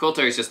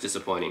 Quilter is just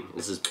disappointing.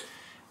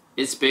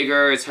 It's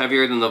bigger, it's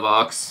heavier than the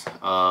Vox,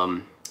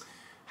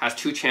 has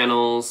 2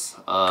 channels,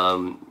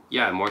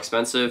 yeah, more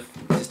expensive.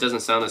 It just doesn't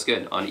sound as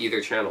good on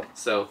either channel.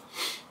 So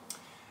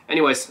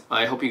anyways,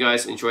 I hope you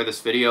guys enjoyed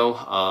this video.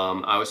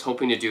 I was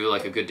hoping to do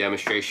like a good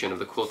demonstration of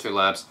the Quilter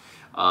Labs,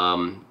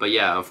 but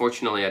yeah,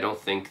 unfortunately I don't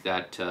think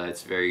that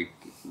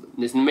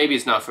maybe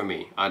it's not for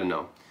me. I don't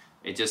know.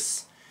 It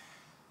just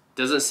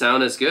doesn't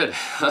sound as good.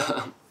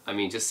 I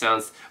mean, just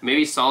sounds,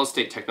 maybe solid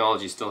state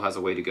technology still has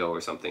a way to go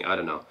or something. I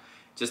don't know.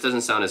 It just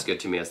doesn't sound as good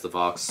to me as the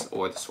Vox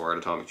or the Swart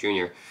Atomic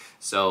Jr.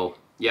 So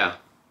yeah,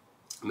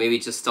 maybe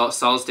just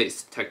solid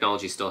state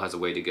technology still has a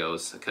way to go,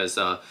 because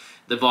the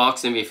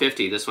Vox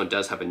MV50, this one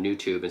does have a new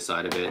tube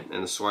inside of it,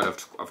 and the Swart,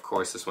 of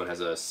course, this one has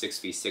a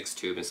 6v6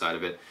 tube inside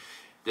of it.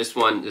 This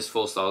one is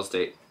full solid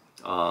state.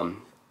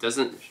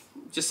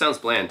 Just sounds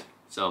bland.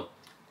 So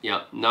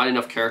yeah, not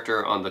enough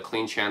character on the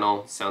clean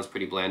channel. Sounds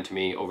pretty bland to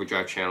me.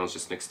 Overdrive channel is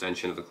just an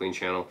extension of the clean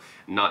channel.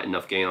 Not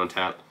enough gain on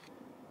tap.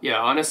 Yeah,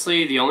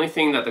 honestly, the only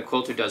thing that the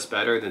Quilter does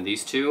better than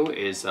these two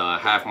is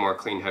have more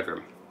clean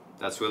headroom.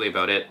 That's really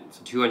about it. It's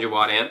a 200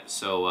 watt amp,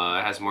 so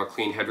it has more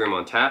clean headroom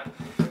on tap.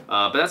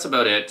 But that's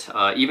about it.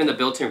 Even the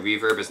built-in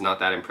reverb is not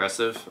that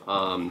impressive.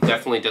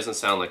 Definitely doesn't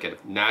sound like a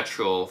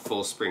natural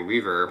full spring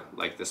reverb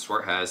like the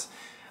Swart has.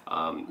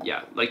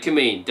 yeah, like to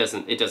me, it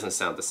doesn't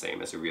sound the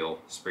same as a real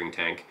spring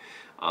tank.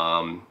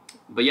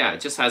 But yeah,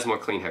 it just has more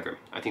clean headroom.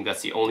 I think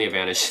that's the only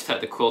advantage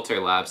that the Quilter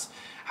Labs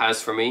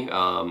has for me,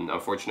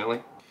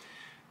 unfortunately.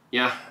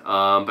 Yeah,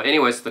 but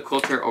anyways, the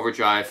Quilter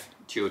Overdrive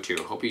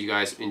 202. Hope you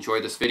guys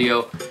enjoyed this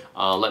video.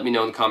 Let me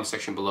know in the comment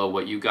section below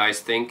what you guys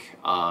think.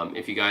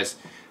 If you guys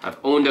have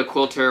owned a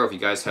Quilter, or if you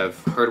guys have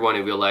heard one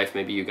in real life,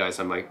 maybe you guys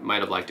might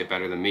have liked it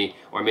better than me,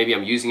 or maybe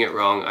I'm using it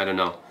wrong, I don't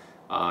know.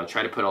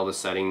 Try to put all the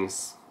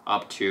settings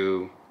up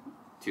to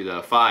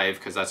the 5,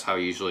 because that's how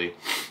usually,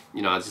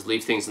 you know, I just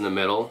leave things in the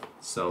middle.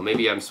 So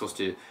maybe I'm supposed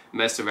to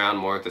mess around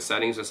more with the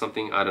settings or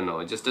something. I don't know.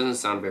 It just doesn't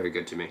sound very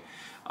good to me.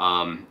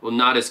 Well,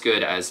 not as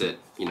good as it,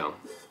 you know,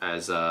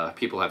 as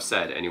people have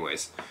said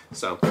anyways.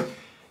 So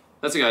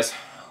that's it, guys.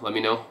 Let me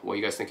know what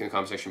you guys think in the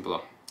comment section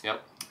below.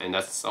 Yep. And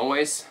that's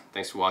always.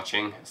 Thanks for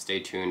watching. Stay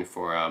tuned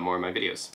for more of my videos.